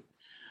live.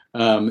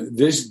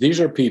 These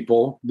are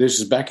people, this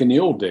is back in the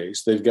old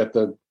days. They've got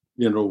the,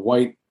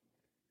 white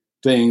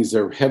things.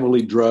 They're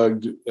heavily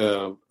drugged,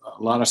 a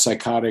lot of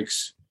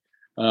psychotics.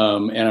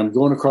 And I'm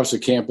going across the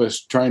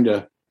campus trying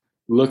to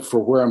look for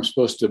where I'm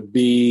supposed to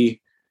be.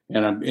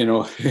 And I'm,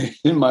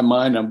 in my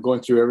mind, I'm going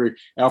through every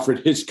Alfred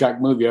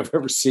Hitchcock movie I've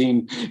ever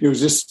seen. It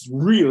was just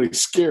really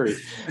scary.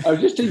 I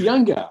was just a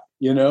young guy,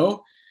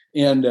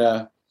 and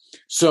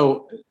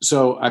so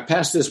I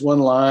passed this one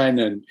line,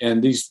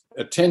 and these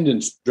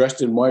attendants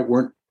dressed in white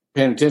weren't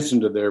paying attention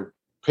to their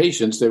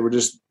patients. They were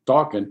just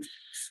talking.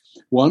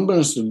 Well,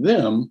 unbeknownst to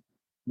them,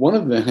 one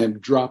of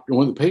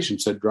the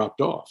patients had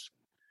dropped off.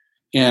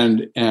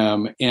 And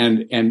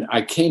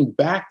I came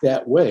back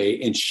that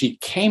way, and she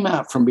came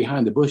out from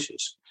behind the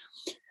bushes.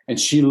 And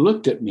she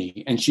looked at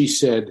me and she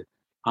said,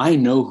 "I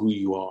know who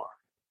you are,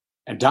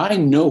 and I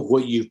know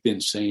what you've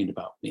been saying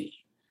about me,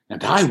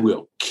 and I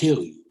will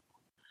kill you."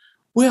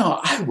 Well,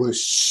 I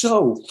was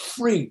so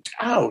freaked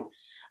out.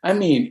 I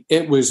mean,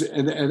 that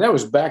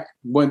was back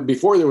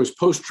before there was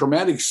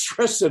post-traumatic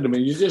stress syndrome.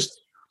 You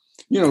just,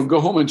 go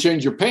home and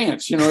change your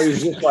pants.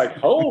 It's just like,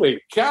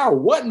 holy cow,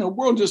 what in the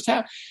world just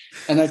happened?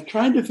 And I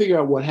tried to figure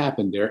out what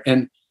happened there.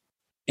 And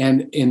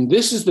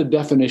this is the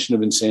definition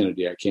of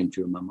insanity I came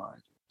to in my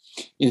mind.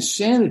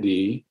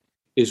 Insanity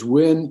is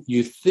when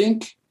you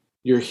think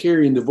you're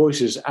hearing the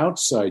voices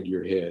outside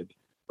your head,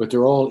 but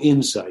they're all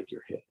inside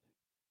your head.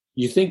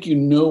 You think you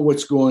know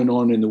what's going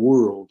on in the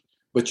world,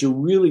 but you're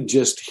really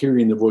just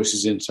hearing the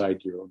voices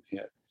inside your own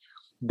head.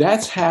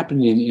 That's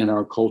happening in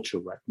our culture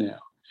right now.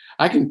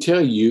 I can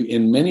tell you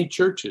in many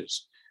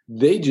churches,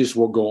 they just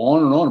will go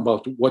on and on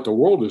about what the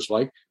world is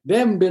like. They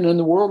haven't been in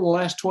the world in the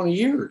last 20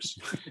 years.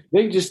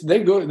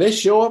 They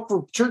show up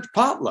for church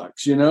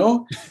potlucks,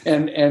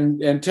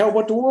 and tell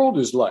what the world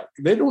is like.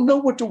 They don't know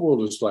what the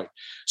world is like.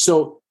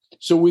 So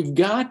we've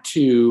got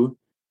to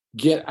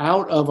get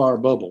out of our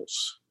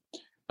bubbles.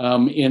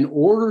 In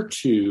order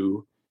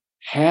to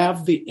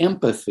have the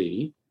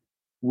empathy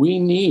we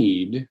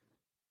need.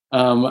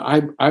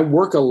 I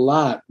work a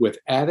lot with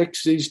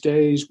addicts these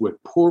days,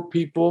 with poor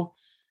people,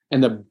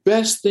 and the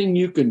best thing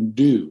you can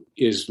do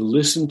is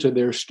listen to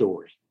their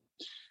story.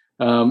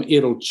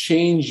 It'll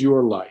change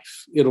your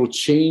life. It'll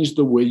change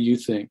the way you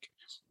think.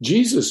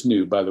 Jesus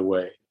knew, by the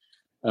way,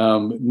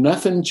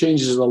 nothing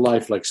changes a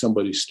life like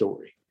somebody's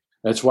story.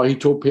 That's why he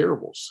told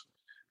parables.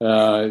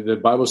 The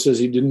Bible says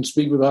he didn't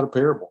speak without a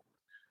parable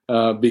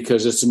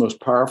because it's the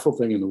most powerful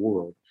thing in the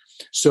world.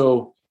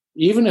 So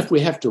even if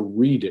we have to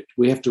read it,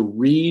 we have to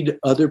read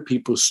other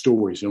people's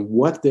stories and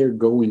what they're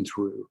going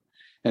through.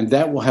 And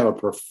that will have a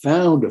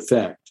profound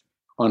effect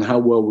on how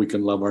well we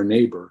can love our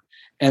neighbor.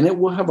 And it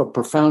will have a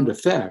profound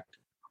effect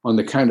on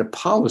the kind of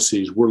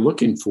policies we're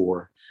looking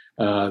for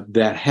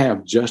that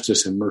have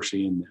justice and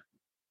mercy in them.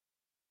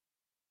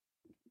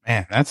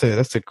 Man, that's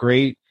a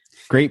great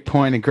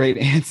point, a great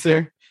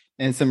answer,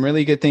 and some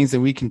really good things that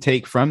we can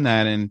take from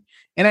that. And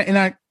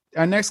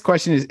our next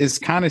question is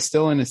kind of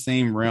still in the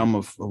same realm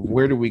of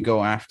where do we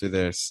go after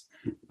this?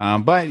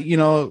 But,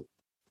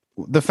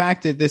 the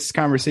fact that this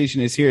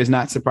conversation is here is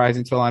not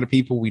surprising to a lot of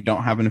people. We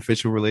don't have an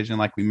official religion,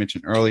 like we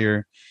mentioned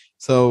earlier.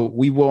 So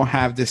we will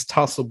have this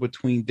tussle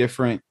between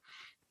different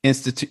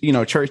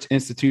church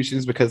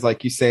institutions, because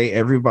like you say,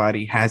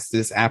 everybody has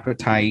this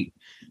appetite,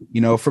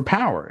 for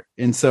power.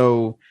 And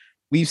so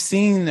we've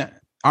seen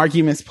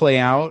arguments play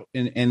out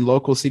in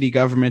local city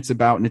governments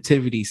about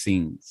nativity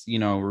scenes,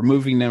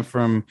 removing them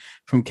from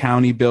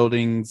county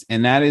buildings.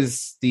 And that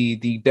is the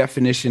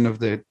definition of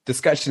the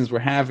discussions we're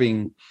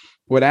having,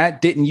 where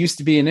that didn't used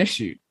to be an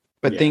issue,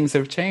 but things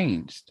have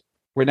changed.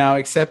 We're now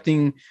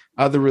accepting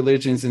other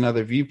religions and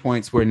other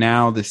viewpoints, where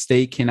now the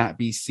state cannot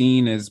be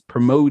seen as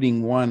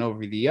promoting one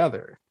over the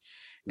other.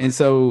 And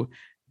so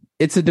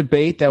it's a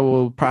debate that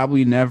will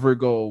probably never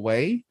go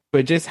away,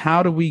 but just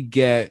how do we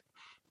get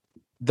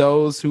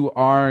those who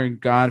are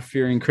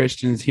God-fearing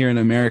Christians here in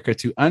America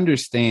to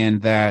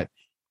understand that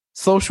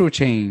social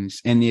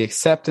change and the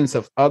acceptance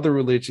of other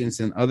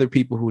religions and other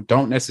people who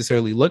don't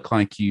necessarily look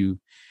like you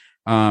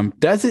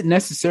doesn't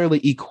necessarily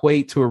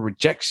equate to a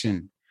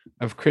rejection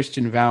of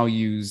Christian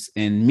values,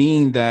 and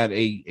mean that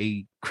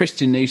a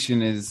Christian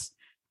nation is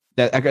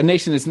that a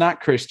nation that's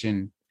not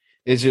Christian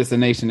is just a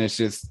nation that's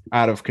just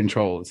out of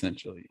control,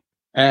 essentially.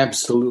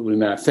 Absolutely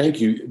not. Thank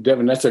you,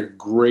 Devin. That's a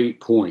great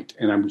point.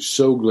 And I'm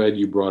so glad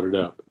you brought it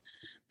up,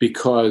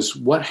 because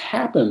what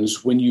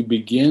happens when you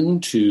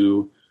begin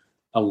to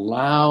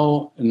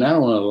allow, not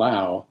only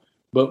allow,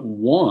 but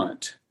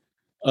want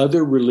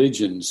other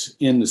religions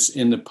in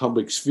the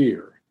public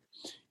sphere,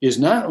 is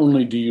not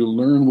only do you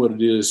learn what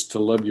it is to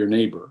love your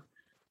neighbor,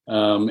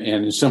 and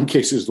in some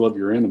cases love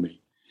your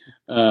enemy,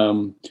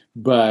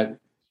 but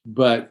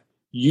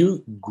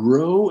you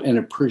grow an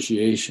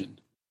appreciation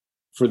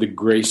for the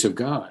grace of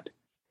God.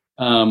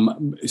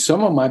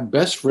 Some of my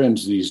best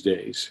friends these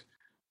days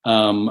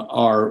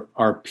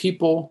are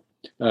people.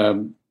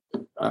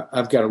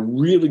 I've got a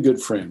really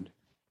good friend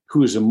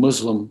who is a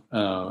Muslim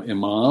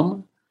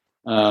imam,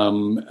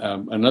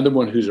 another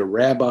one who's a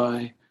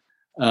rabbi.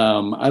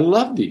 I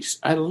love these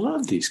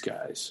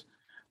guys.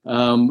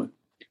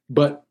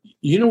 But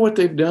you know what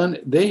they've done?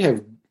 They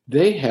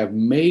have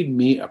made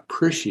me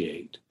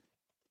appreciate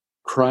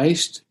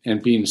Christ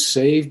and being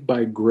saved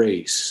by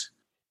grace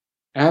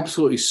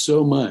absolutely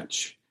so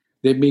much.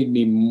 They've made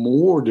me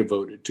more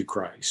devoted to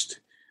Christ,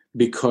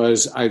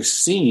 because I've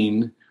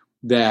seen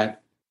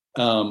that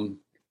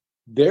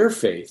their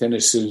faith, and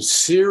as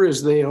sincere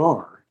as they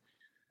are,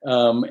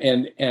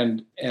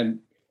 and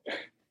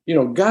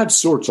God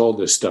sorts all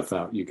this stuff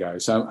out, you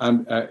guys.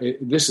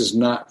 This is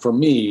not, for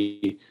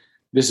me,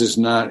 this is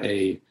not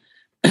a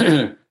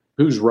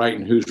who's right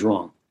and who's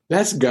wrong.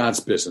 That's God's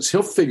business.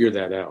 He'll figure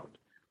that out.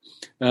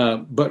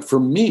 But for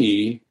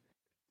me,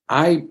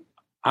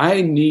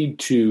 I need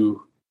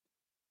to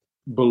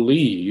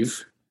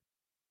believe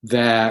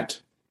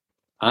that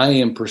I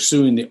am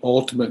pursuing the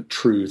ultimate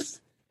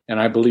truth, and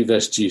I believe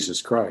that's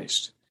Jesus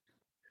Christ.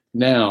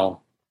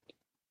 Now,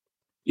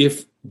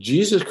 if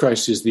Jesus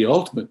Christ is the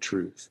ultimate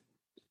truth,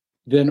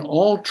 then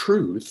all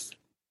truth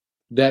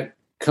that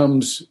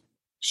comes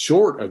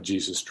short of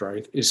Jesus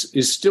Christ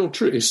is still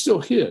true. It's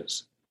still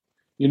his.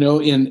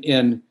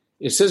 In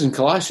it says in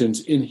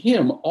Colossians, in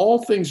him all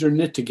things are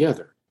knit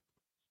together.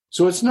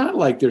 So it's not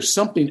like there's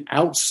something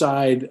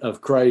outside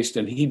of Christ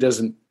and he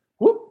doesn't,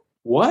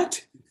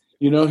 what?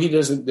 He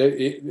doesn't,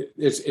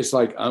 it's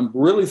like, I'm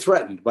really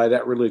threatened by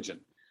that religion.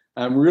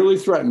 I'm really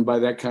threatened by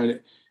that kind of,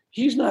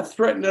 he's not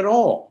threatened at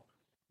all.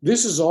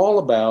 This is all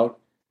about,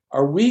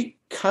 are we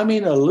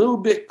coming a little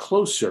bit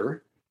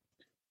closer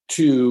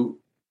to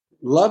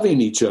loving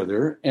each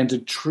other and to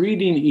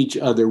treating each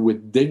other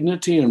with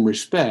dignity and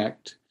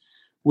respect,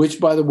 which,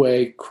 by the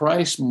way,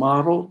 Christ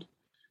modeled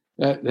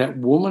that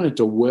woman at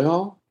the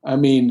well. I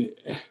mean,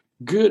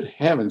 good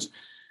heavens,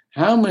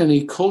 how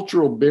many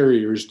cultural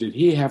barriers did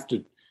he have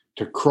to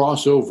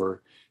cross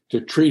over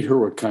to treat her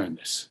with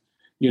kindness?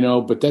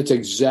 But that's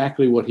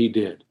exactly what he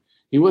did.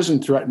 He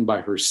wasn't threatened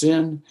by her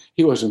sin.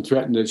 He wasn't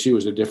threatened that she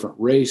was a different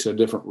race, a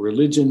different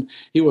religion.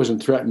 He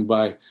wasn't threatened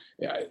by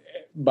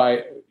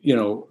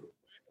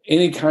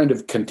any kind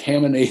of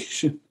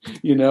contamination.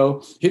 He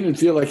didn't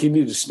feel like he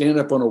needed to stand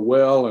up on a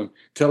well and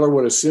tell her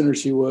what a sinner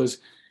she was.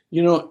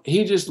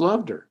 He just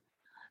loved her.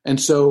 And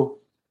so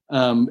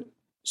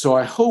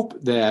I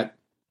hope that,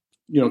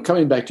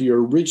 coming back to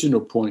your original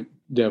point,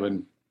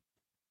 Devin,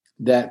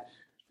 that,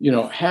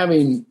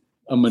 having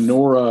a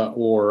menorah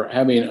or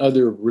having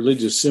other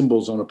religious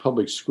symbols on a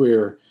public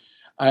square,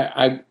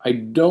 I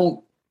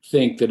don't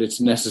think that it's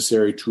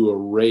necessary to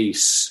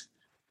erase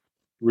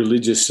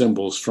religious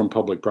symbols from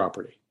public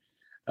property.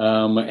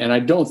 And I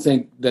don't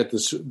think that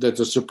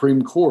the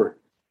Supreme Court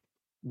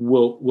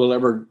will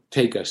ever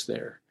take us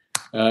there.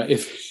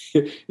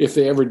 If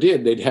they ever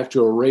did, they'd have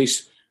to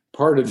erase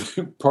part of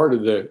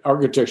the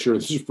architecture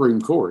of the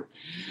Supreme Court.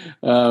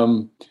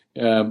 But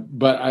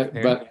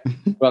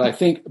I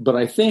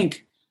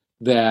think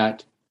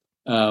that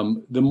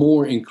the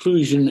more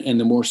inclusion and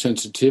the more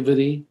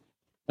sensitivity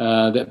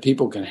that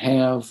people can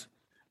have,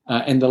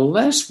 and the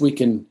less we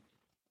can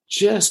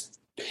just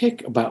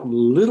pick about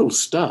little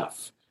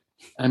stuff.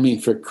 I mean,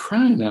 for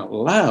crying out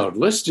loud,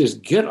 let's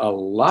just get a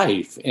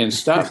life and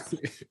stop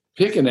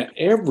picking at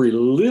every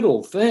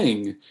little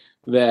thing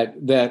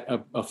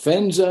that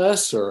offends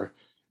us, or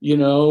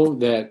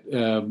that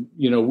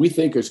we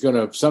think is going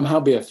to somehow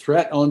be a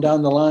threat on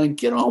down the line.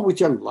 Get on with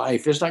your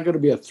life. It's not going to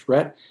be a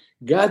threat.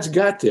 God's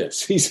got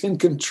this. He's in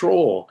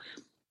control.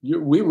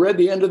 We read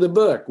the end of the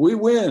book. We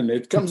win.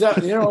 It comes out.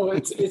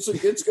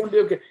 It's going to be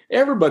okay.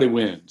 Everybody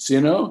wins.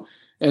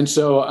 And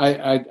so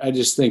I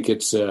just think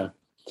it's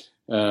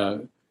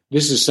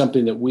this is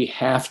something that we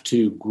have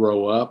to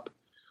grow up.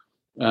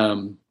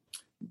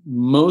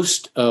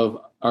 Most of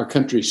our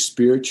country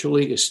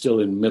spiritually is still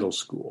in middle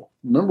school.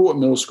 Remember what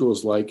middle school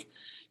is like?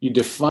 You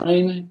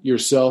define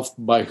yourself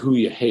by who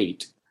you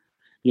hate.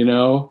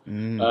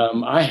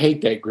 I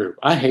hate that group.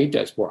 I hate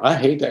that sport. I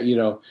hate that,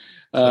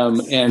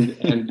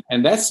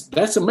 and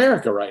that's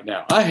America right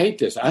now. I hate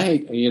this. I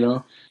hate,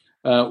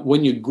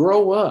 when you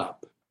grow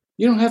up,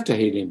 you don't have to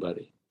hate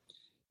anybody.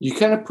 You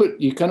kind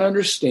of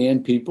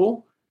understand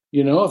people.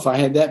 If I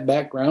had that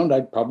background,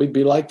 I'd probably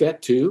be like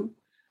that too.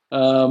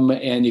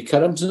 And you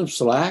cut them some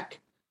slack,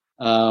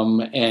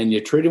 and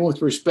you treat them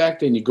with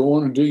respect, and you go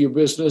on and do your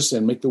business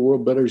and make the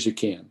world better as you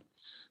can.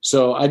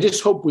 So I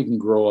just hope we can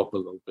grow up a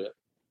little bit.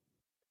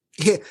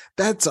 Yeah,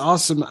 that's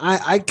awesome.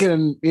 I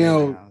can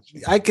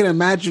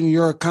imagine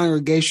your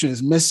congregation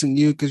is missing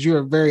you because you're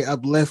a very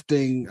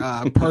uplifting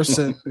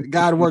person.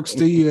 God works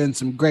through you in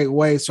some great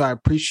ways. So I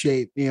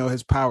appreciate,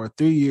 his power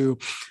through you.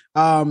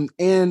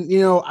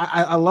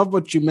 I love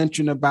what you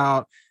mentioned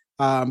about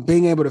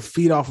being able to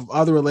feed off of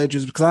other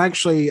religions, because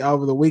actually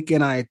over the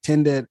weekend I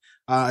attended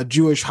a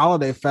Jewish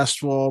holiday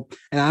festival,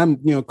 and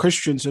I'm,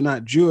 Christian, so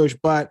not Jewish,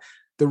 but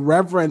the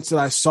reverence that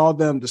I saw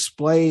them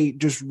display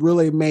just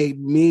really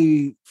made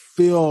me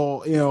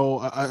feel,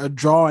 a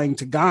drawing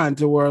to God,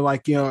 to where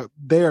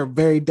they're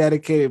very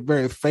dedicated,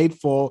 very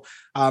faithful.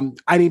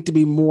 I need to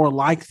be more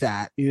like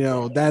that.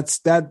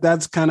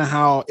 That's kind of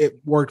how it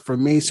worked for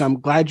me. So I'm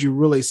glad you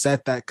really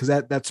said that, because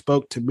that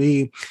spoke to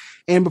me.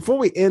 And before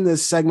we end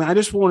this segment, I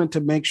just wanted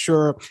to make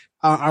sure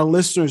our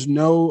listeners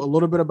know a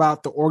little bit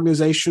about the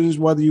organizations,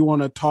 whether you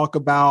want to talk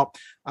about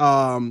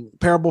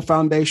Parable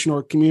Foundation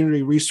or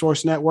Community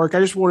Resource Network. I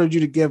just wanted you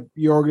to give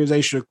your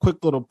organization a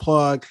quick little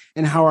plug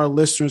and how our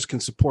listeners can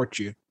support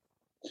you.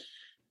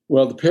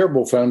 Well, the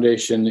Parable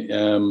Foundation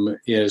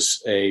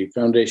is a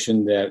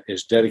foundation that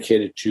is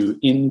dedicated to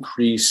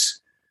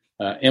increase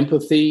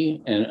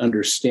empathy and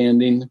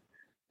understanding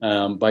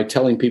by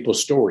telling people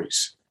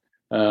stories,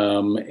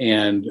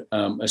 and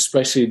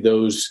especially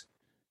those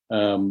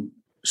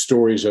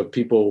stories of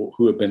people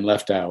who have been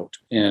left out,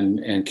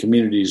 and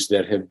communities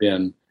that have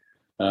been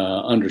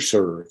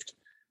underserved.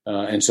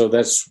 And so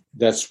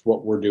that's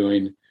what we're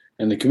doing.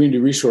 And the Community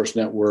Resource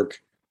Network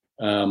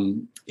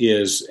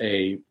is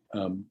a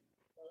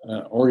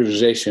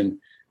organization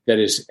that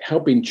is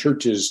helping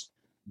churches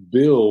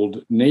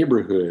build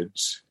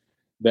neighborhoods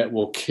that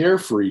will care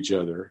for each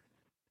other,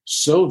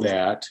 so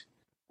that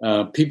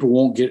people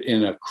won't get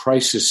in a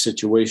crisis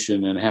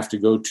situation and have to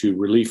go to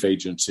relief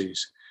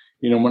agencies.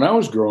 When I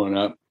was growing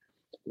up,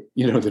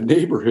 the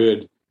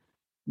neighborhood,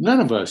 none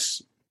of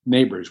us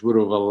neighbors would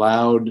have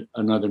allowed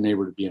another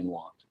neighbor to be in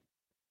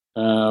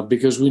want,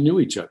 because we knew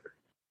each other.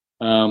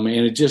 And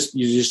you just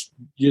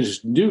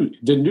didn't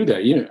do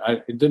that.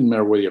 It didn't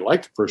matter whether you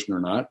liked the person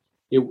or not.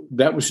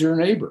 That was your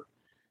neighbor.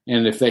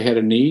 And if they had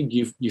a need,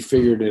 you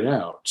figured it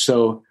out.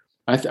 So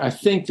I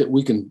think that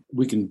we can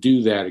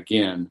do that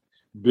again,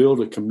 build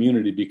a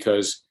community,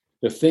 because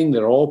the thing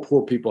that all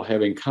poor people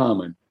have in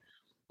common,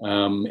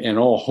 and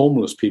all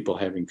homeless people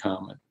have in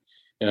common,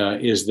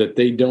 is that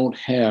they don't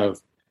have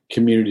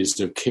communities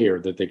of care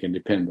that they can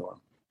depend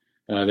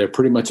on. They're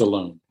pretty much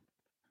alone.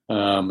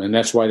 And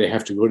that's why they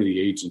have to go to the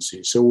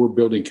agency. So we're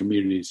building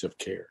communities of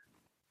care.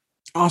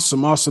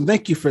 Awesome.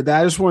 Thank you for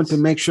that. I just wanted to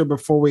make sure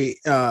before we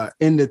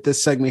ended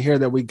this segment here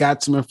that we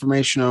got some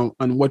information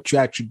on what you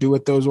actually do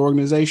with those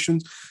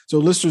organizations. So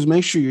listeners,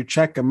 make sure you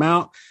check them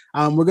out.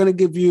 We're going to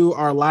give you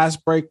our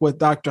last break with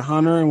Dr.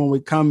 Hunter. And when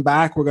we come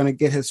back, we're going to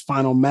get his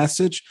final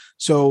message.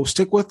 So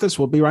stick with us.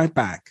 We'll be right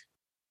back.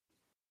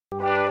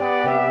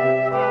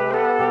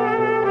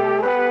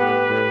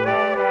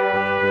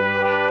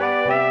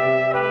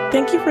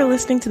 Thank you for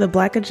listening to the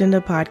Black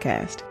Agenda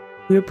podcast.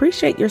 We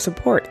appreciate your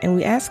support and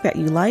we ask that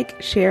you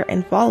like, share,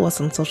 and follow us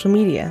on social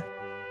media.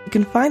 You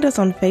can find us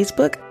on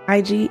Facebook,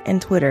 IG,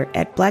 and Twitter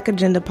at Black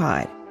Agenda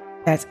Pod.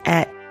 That's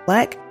at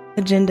Black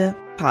Agenda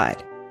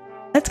Pod.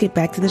 Let's get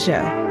back to the show.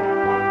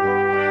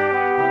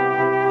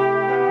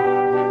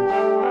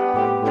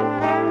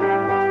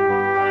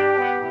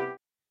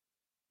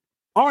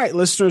 All right,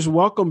 listeners,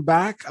 welcome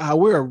back.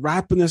 We're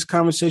wrapping this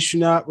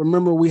conversation up.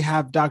 Remember, we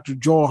have Dr.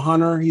 Joel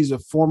Hunter. He's a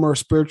former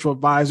spiritual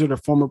advisor to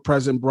former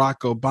President Barack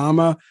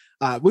Obama.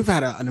 We've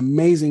had an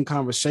amazing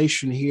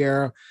conversation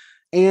here.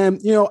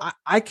 And,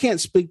 I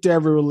can't speak to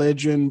every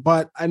religion,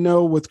 but I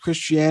know with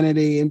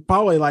Christianity and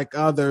probably like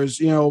others,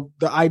 the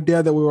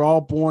idea that we were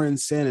all born in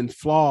sin and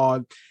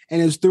flawed,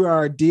 and it's through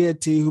our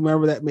deity,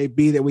 whomever that may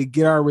be, that we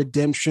get our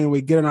redemption,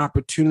 we get an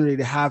opportunity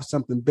to have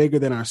something bigger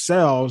than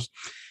ourselves.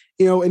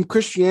 In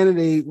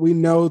Christianity, we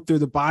know through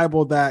the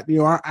Bible that,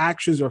 our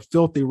actions are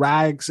filthy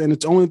rags. And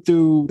it's only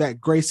through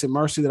that grace and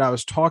mercy that I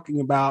was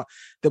talking about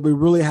that we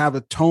really have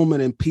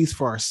atonement and peace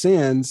for our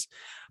sins.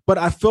 But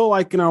I feel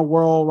like in our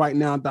world right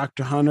now,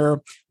 Dr.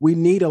 Hunter, we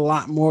need a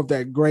lot more of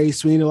that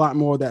grace. We need a lot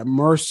more of that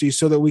mercy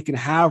so that we can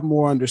have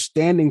more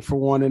understanding for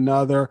one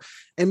another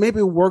and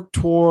maybe work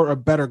toward a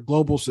better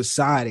global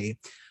society.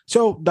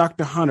 So,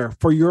 Dr. Hunter,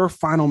 for your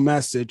final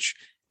message,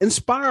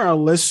 inspire our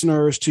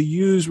listeners to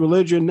use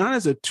religion not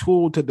as a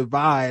tool to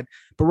divide,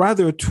 but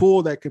rather a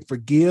tool that can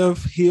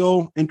forgive,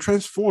 heal, and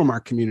transform our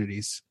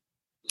communities.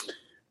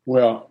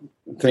 Well,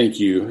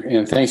 thank you.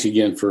 And thanks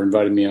again for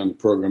inviting me on the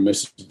program.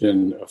 This has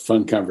been a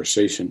fun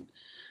conversation.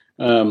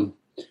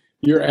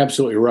 You're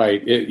absolutely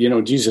right.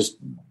 Jesus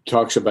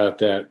talks about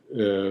that,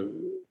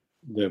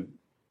 the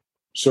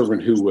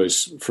servant who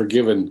was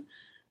forgiven,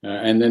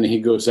 and then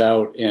he goes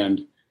out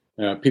and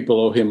people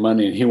owe him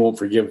money and he won't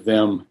forgive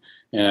them.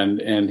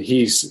 And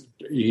he's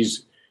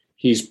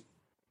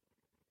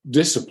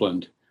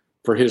disciplined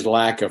for his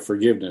lack of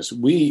forgiveness.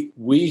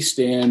 We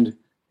stand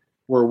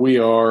where we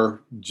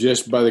are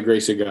just by the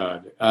grace of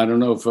God. I don't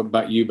know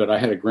about you, but I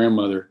had a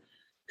grandmother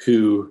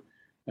who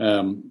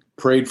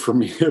prayed for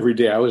me every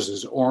day. I was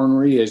as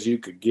ornery as you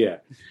could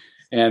get.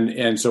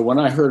 And so when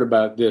I heard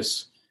about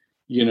this,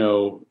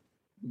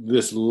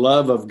 this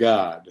love of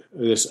God,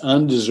 this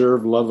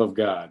undeserved love of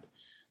God,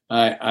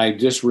 I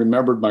just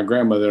remembered my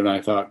grandmother and I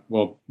thought,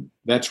 well,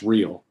 that's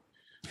real.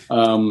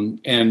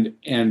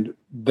 And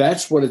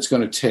that's what it's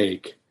going to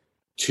take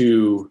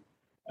to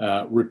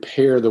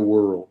repair the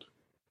world.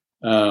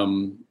 I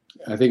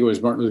think it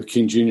was Martin Luther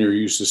King Jr. who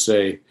used to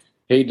say,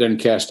 hate doesn't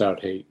cast out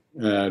hate,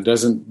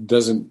 doesn't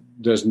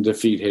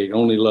defeat hate.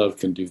 Only love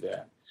can do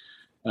that.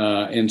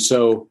 And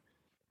so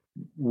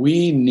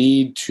we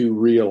need to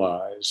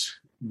realize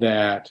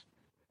that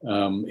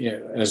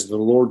as the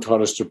Lord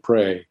taught us to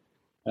pray,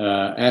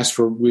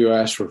 we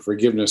ask for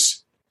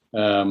forgiveness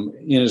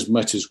in as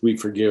much as we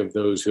forgive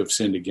those who have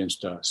sinned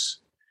against us.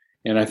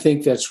 And I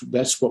think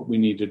that's what we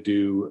need to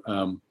do,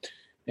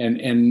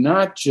 and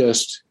not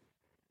just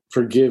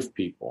forgive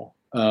people.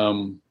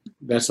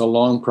 That's a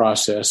long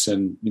process,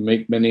 and you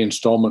make many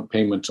installment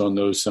payments on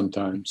those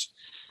sometimes.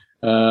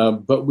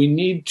 But we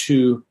need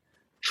to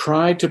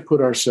try to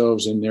put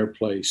ourselves in their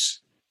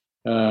place,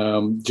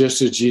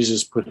 just as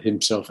Jesus put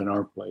himself in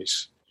our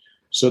place,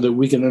 so that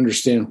we can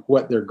understand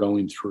what they're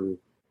going through,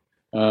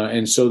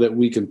 and so that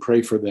we can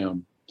pray for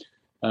them.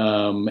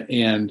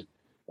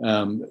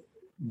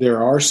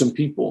 There are some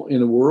people in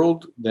the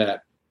world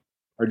that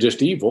are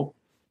just evil,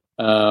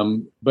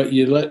 but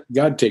you let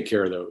God take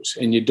care of those,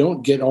 and you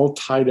don't get all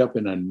tied up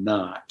in a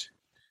knot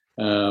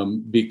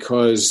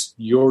because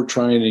you're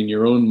trying in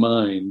your own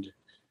mind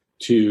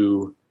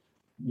to,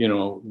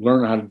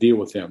 learn how to deal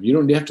with them. You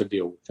don't have to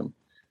deal with them.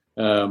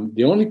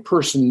 The only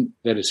person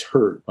that is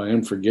hurt by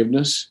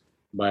unforgiveness,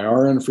 by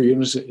our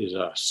unforgiveness, is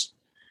us.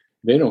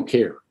 They don't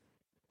care.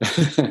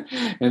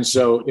 And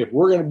so if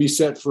we're going to be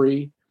set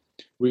free,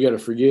 we got to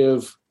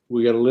forgive.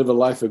 We got to live a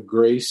life of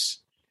grace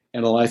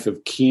and a life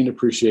of keen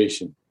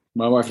appreciation.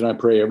 My wife and I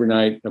pray every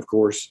night, of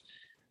course.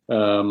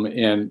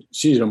 And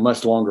she's a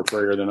much longer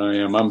prayer than I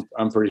am.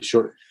 I'm pretty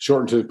short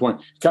and to the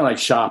point. It's kind of like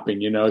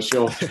shopping,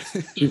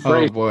 she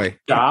prays,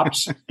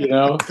 stops,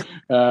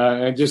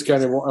 and just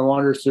kind of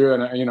wanders through.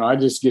 And, I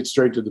just get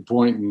straight to the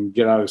point and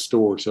get out of the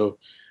store. So,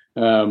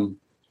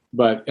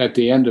 but at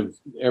the end of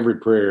every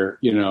prayer,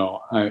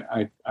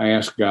 I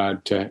ask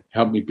God to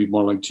help me be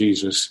more like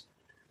Jesus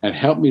and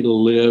help me to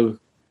live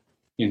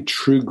in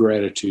true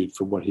gratitude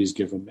for what he's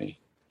given me.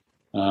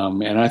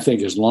 And I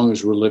think as long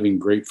as we're living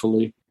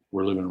gratefully,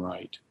 we're living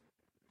right.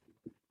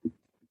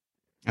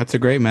 That's a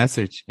great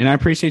message. And I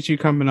appreciate you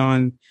coming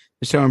on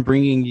the show and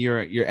bringing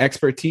your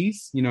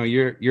expertise,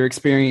 your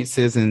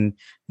experiences and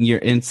your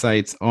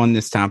insights on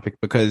this topic,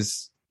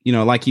 because,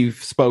 like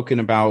you've spoken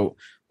about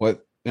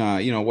what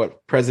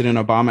President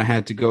Obama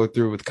had to go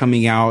through with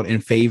coming out in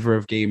favor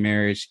of gay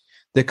marriage,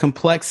 the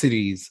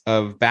complexities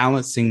of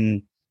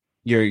balancing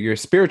your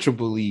spiritual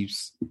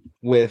beliefs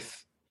with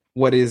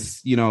what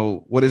is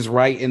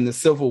right in the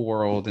civil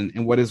world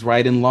and what is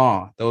right in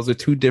law. Those are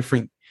two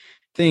different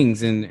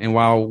things. And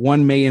while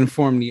one may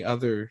inform the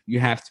other, you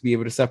have to be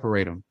able to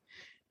separate them.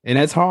 And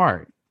that's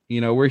hard.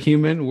 We're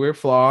human, we're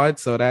flawed.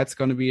 So that's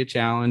going to be a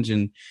challenge.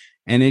 And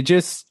it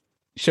just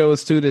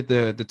shows too that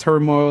the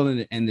turmoil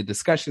and the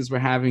discussions we're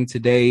having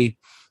today,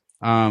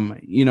 are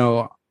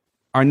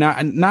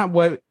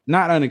not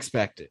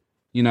unexpected.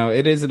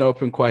 It is an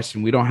open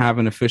question. We don't have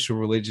an official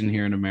religion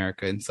here in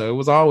America. And so it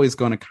was always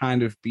going to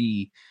kind of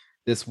be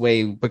this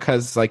way,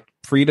 because like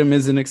freedom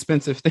is an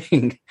expensive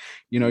thing.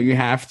 You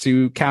have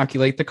to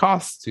calculate the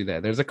cost to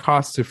that. There's a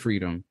cost to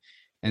freedom.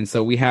 And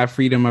so we have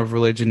freedom of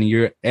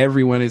religion.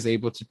 Everyone is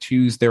able to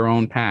choose their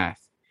own path.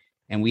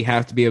 And we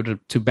have to be able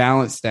to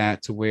balance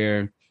that to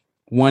where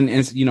one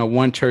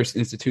church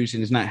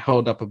institution is not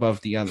held up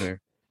above the other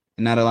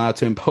and not allowed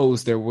to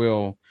impose their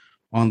will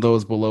on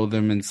those below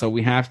them. And so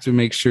we have to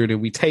make sure that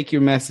we take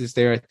your message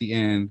there at the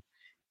end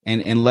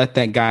and let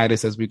that guide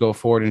us as we go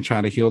forward and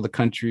try to heal the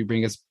country,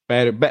 bring us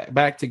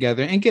back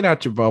together, and get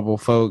out your bubble,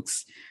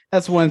 folks.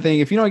 That's one thing.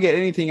 If you don't get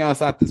anything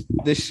else out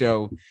this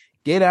show,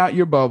 get out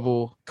your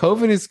bubble.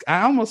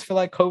 I almost feel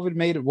like COVID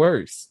made it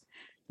worse.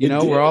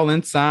 We're all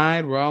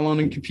inside, we're all on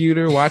the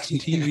computer watching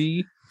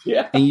TV.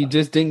 Yeah. And you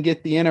just didn't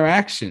get the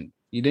interaction.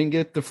 You didn't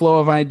get the flow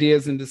of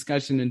ideas and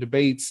discussion and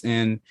debates.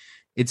 And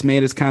it's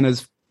made us kind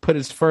of put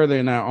us further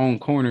in our own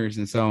corners.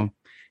 And so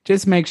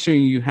just make sure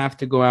you have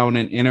to go out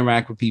and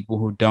interact with people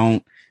who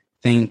don't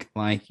think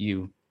like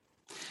you.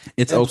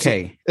 It's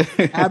okay.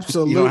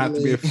 Absolutely. You don't have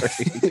to be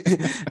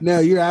afraid. No,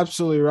 you're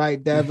absolutely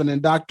right, Devin.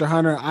 And Dr.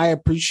 Hunter, I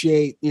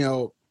appreciate,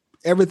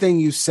 everything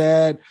you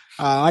said.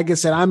 Like I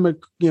said, I'm a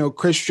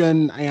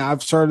Christian.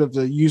 I've served as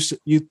a youth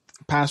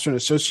pastor and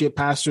associate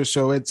pastor.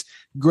 So it's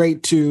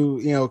great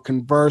to,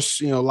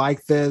 converse,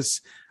 like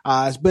this.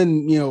 It's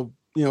been,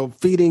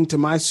 feeding to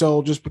my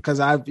soul, just because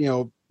I've,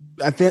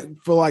 I feel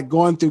like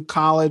going through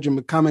college and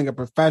becoming a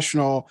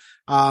professional,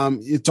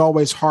 it's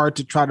always hard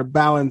to try to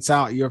balance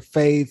out your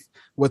faith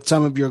with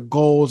some of your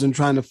goals and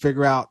trying to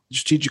figure out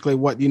strategically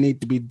what you need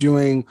to be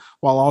doing,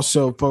 while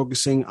also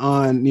focusing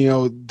on,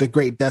 the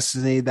great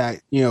destiny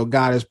that,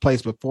 God has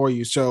placed before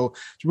you. So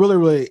it's really,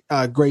 really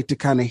great to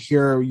kind of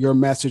hear your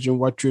message and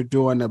what you're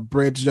doing to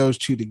bridge those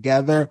two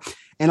together.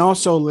 And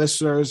also,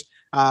 listeners,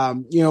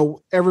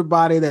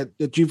 everybody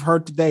that you've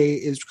heard today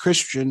is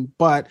Christian,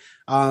 but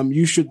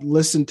you should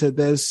listen to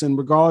this, and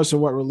regardless of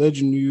what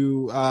religion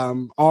you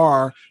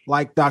are,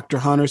 like Dr.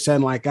 Hunter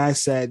said, like I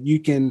said, you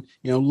can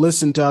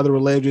listen to other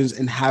religions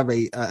and have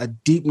a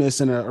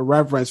deepness and a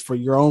reverence for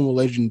your own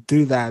religion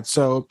through that.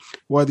 So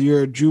whether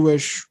you're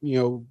Jewish,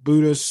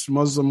 Buddhist,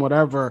 Muslim,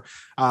 whatever,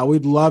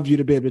 we'd love you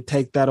to be able to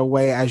take that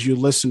away as you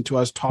listen to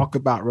us talk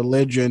about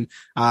religion,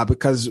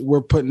 because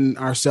we're putting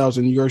ourselves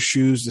in your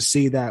shoes to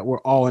see that we're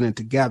all in it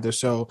together.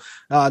 So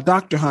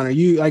Dr. Hunter,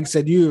 you, like I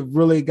said, you have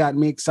really got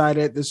me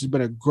excited. This has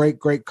been a great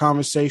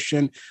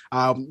conversation.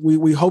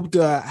 We hope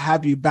to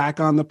have you back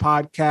on the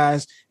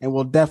podcast, and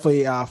we'll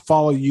definitely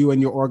follow you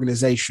and your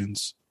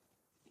organizations.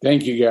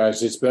 Thank you,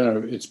 guys. It's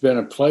been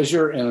a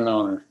pleasure and an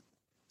honor.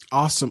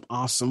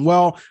 Awesome.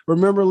 Well,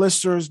 remember,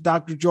 listeners,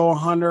 Dr. Joel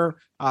Hunter,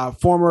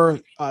 former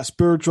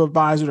spiritual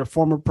advisor to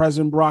former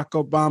President Barack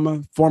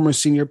Obama, former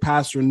senior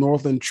pastor in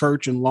Northland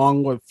Church in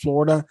Longwood,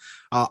 Florida,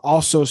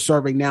 also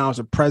serving now as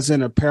a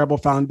president of Parable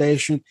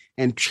Foundation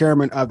and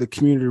chairman of the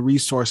Community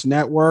Resource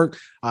Network.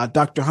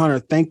 Dr. Hunter,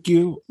 thank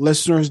you.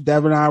 Listeners,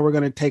 Devin and I, we're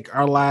going to take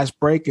our last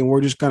break, and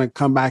we're just going to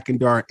come back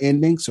into our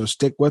ending. So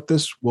stick with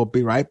us. We'll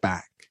be right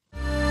back.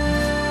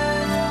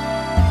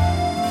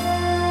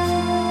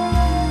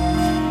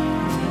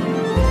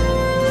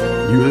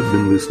 You have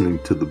been listening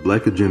to the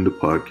Black Agenda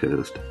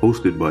podcast,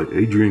 hosted by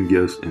Adrian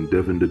Guest and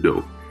Devin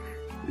Dedeaux.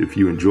 If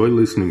you enjoy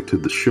listening to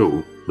the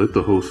show, let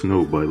the host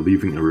know by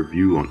leaving a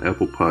review on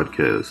Apple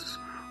Podcasts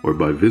or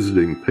by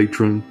visiting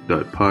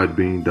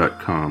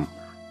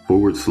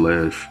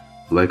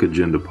patron.podbean.com/Black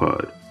Agenda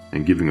Pod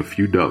and giving a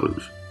few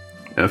dollars.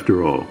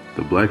 After all,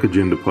 the Black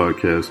Agenda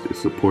podcast is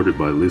supported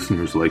by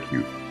listeners like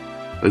you.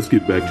 Let's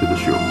get back to the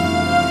show.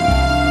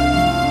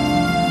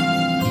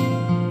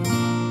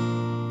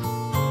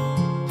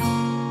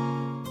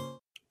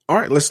 All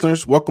right,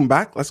 listeners, welcome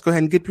back. Let's go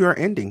ahead and give you our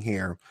ending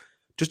here.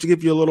 Just to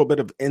give you a little bit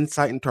of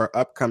insight into our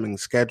upcoming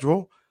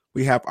schedule,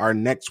 we have our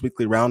next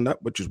weekly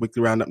roundup, which is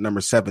weekly roundup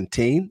number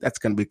 17. That's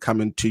going to be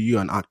coming to you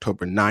on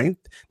October 9th.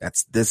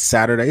 That's this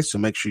Saturday, so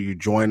make sure you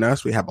join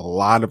us. We have a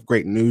lot of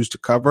great news to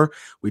cover.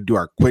 We do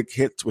our quick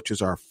hits, which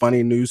is our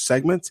funny news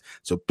segments.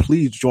 So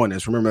please join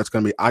us. Remember, that's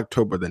going to be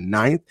October the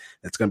 9th.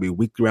 That's going to be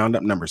weekly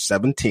roundup number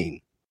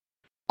 17.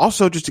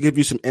 Also, just to give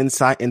you some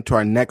insight into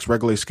our next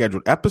regularly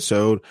scheduled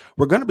episode,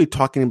 we're going to be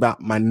talking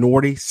about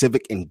minority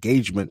civic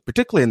engagement,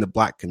 particularly in the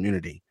Black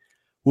community.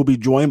 We'll be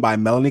joined by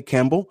Melanie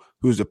Campbell,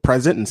 who's the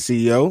president and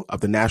CEO of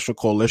the National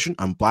Coalition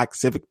on Black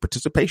Civic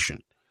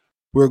Participation.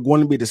 We're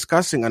going to be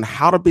discussing on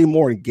how to be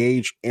more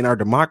engaged in our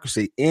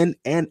democracy in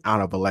and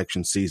out of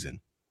election season.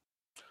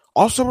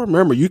 Also,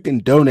 remember, you can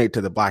donate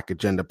to the Black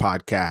Agenda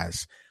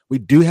podcast. We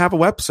do have a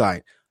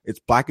website. It's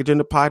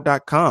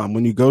blackagendapod.com.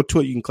 When you go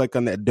to it, you can click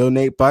on that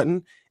donate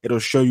button. It'll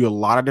show you a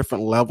lot of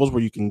different levels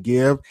where you can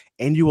give,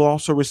 and you will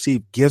also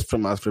receive gifts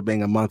from us for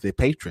being a monthly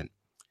patron.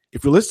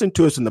 If you're listening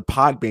to us in the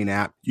Podbean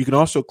app, you can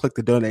also click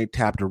the donate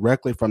tab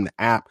directly from the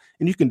app,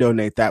 and you can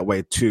donate that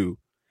way too.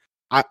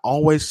 I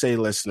always say,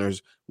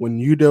 listeners, when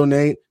you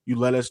donate, you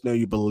let us know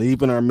you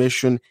believe in our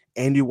mission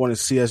and you want to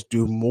see us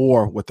do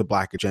more with the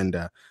Black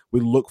Agenda.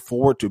 We look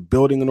forward to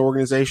building an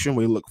organization.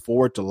 We look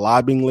forward to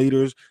lobbying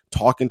leaders,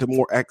 talking to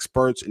more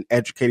experts, and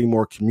educating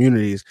more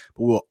communities.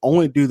 But we'll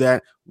only do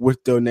that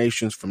with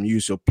donations from you.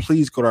 So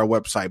please go to our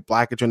website,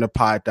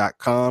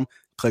 blackagendapod.com,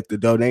 click the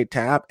donate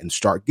tab, and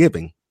start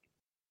giving.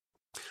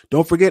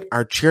 Don't forget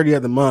our charity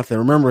of the month. And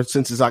remember,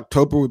 since it's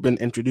October, we've been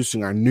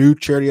introducing our new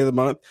charity of the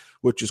month,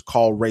 which is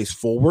called Race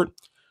Forward.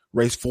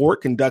 Race Forward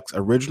conducts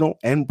original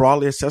and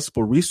broadly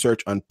accessible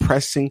research on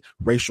pressing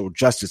racial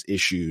justice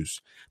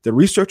issues. The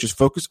research is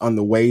focused on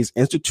the ways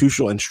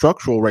institutional and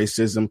structural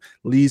racism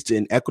leads to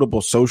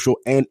inequitable social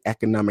and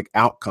economic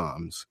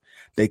outcomes.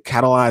 They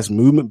catalyze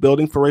movement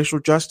building for racial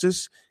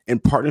justice. In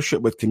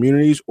partnership with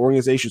communities,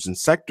 organizations, and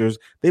sectors,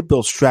 they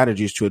build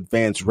strategies to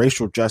advance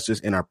racial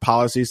justice in our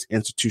policies,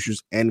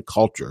 institutions, and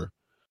culture.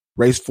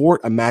 Race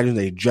Forward imagines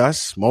a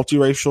just,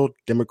 multiracial,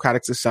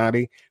 democratic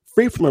society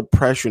free from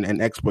oppression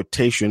and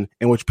exploitation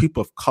in which people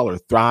of color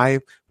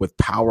thrive with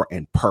power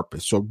and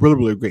purpose. So really,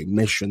 really great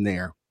mission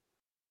there.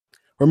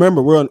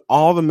 Remember, we're on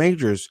all the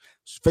majors,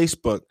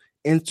 Facebook,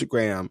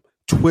 Instagram,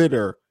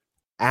 Twitter,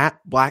 at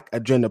Black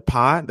Agenda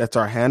Pod. That's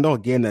our handle.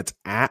 Again, that's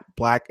at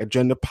Black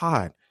Agenda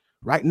Pod.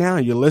 Right now,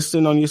 you're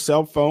listening on your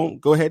cell phone.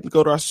 Go ahead and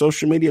go to our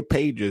social media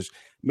pages.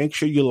 Make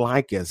sure you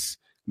like us.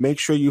 Make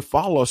sure you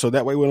follow us so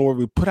that way whenever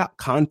we put out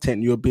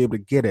content, you'll be able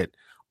to get it.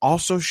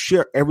 Also,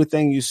 share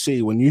everything you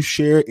see. When you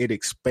share, it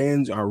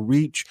expands our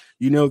reach.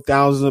 You know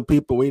thousands of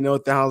people. We know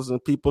thousands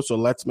of people. So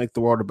let's make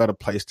the world a better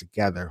place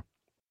together.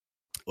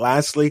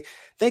 Lastly,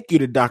 thank you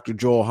to Dr.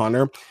 Joel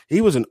Hunter.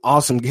 He was an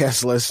awesome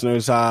guest,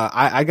 listeners.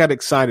 I got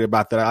excited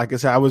about that. Like I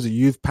said, I was a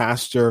youth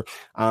pastor.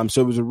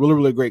 So it was a really,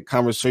 really great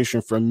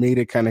conversation for me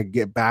to kind of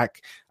get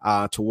back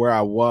to where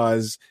I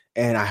was.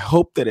 And I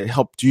hope that it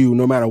helped you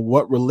no matter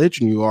what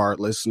religion you are,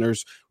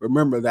 listeners.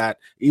 Remember that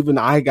even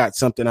I got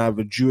something out of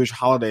a Jewish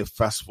holiday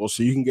festival.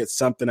 So you can get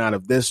something out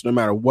of this no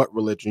matter what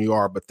religion you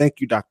are. But thank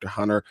you, Dr.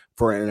 Hunter,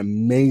 for an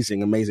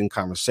amazing, amazing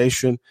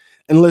conversation.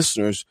 And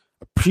listeners,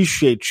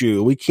 appreciate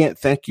you. We can't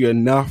thank you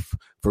enough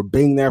for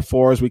being there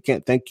for us. We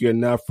can't thank you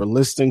enough for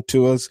listening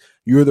to us.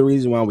 You're the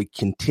reason why we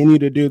continue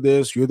to do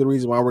this. You're the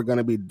reason why we're going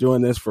to be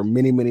doing this for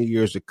many, many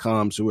years to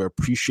come. So we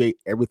appreciate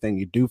everything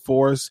you do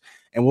for us,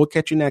 and we'll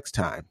catch you next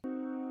time.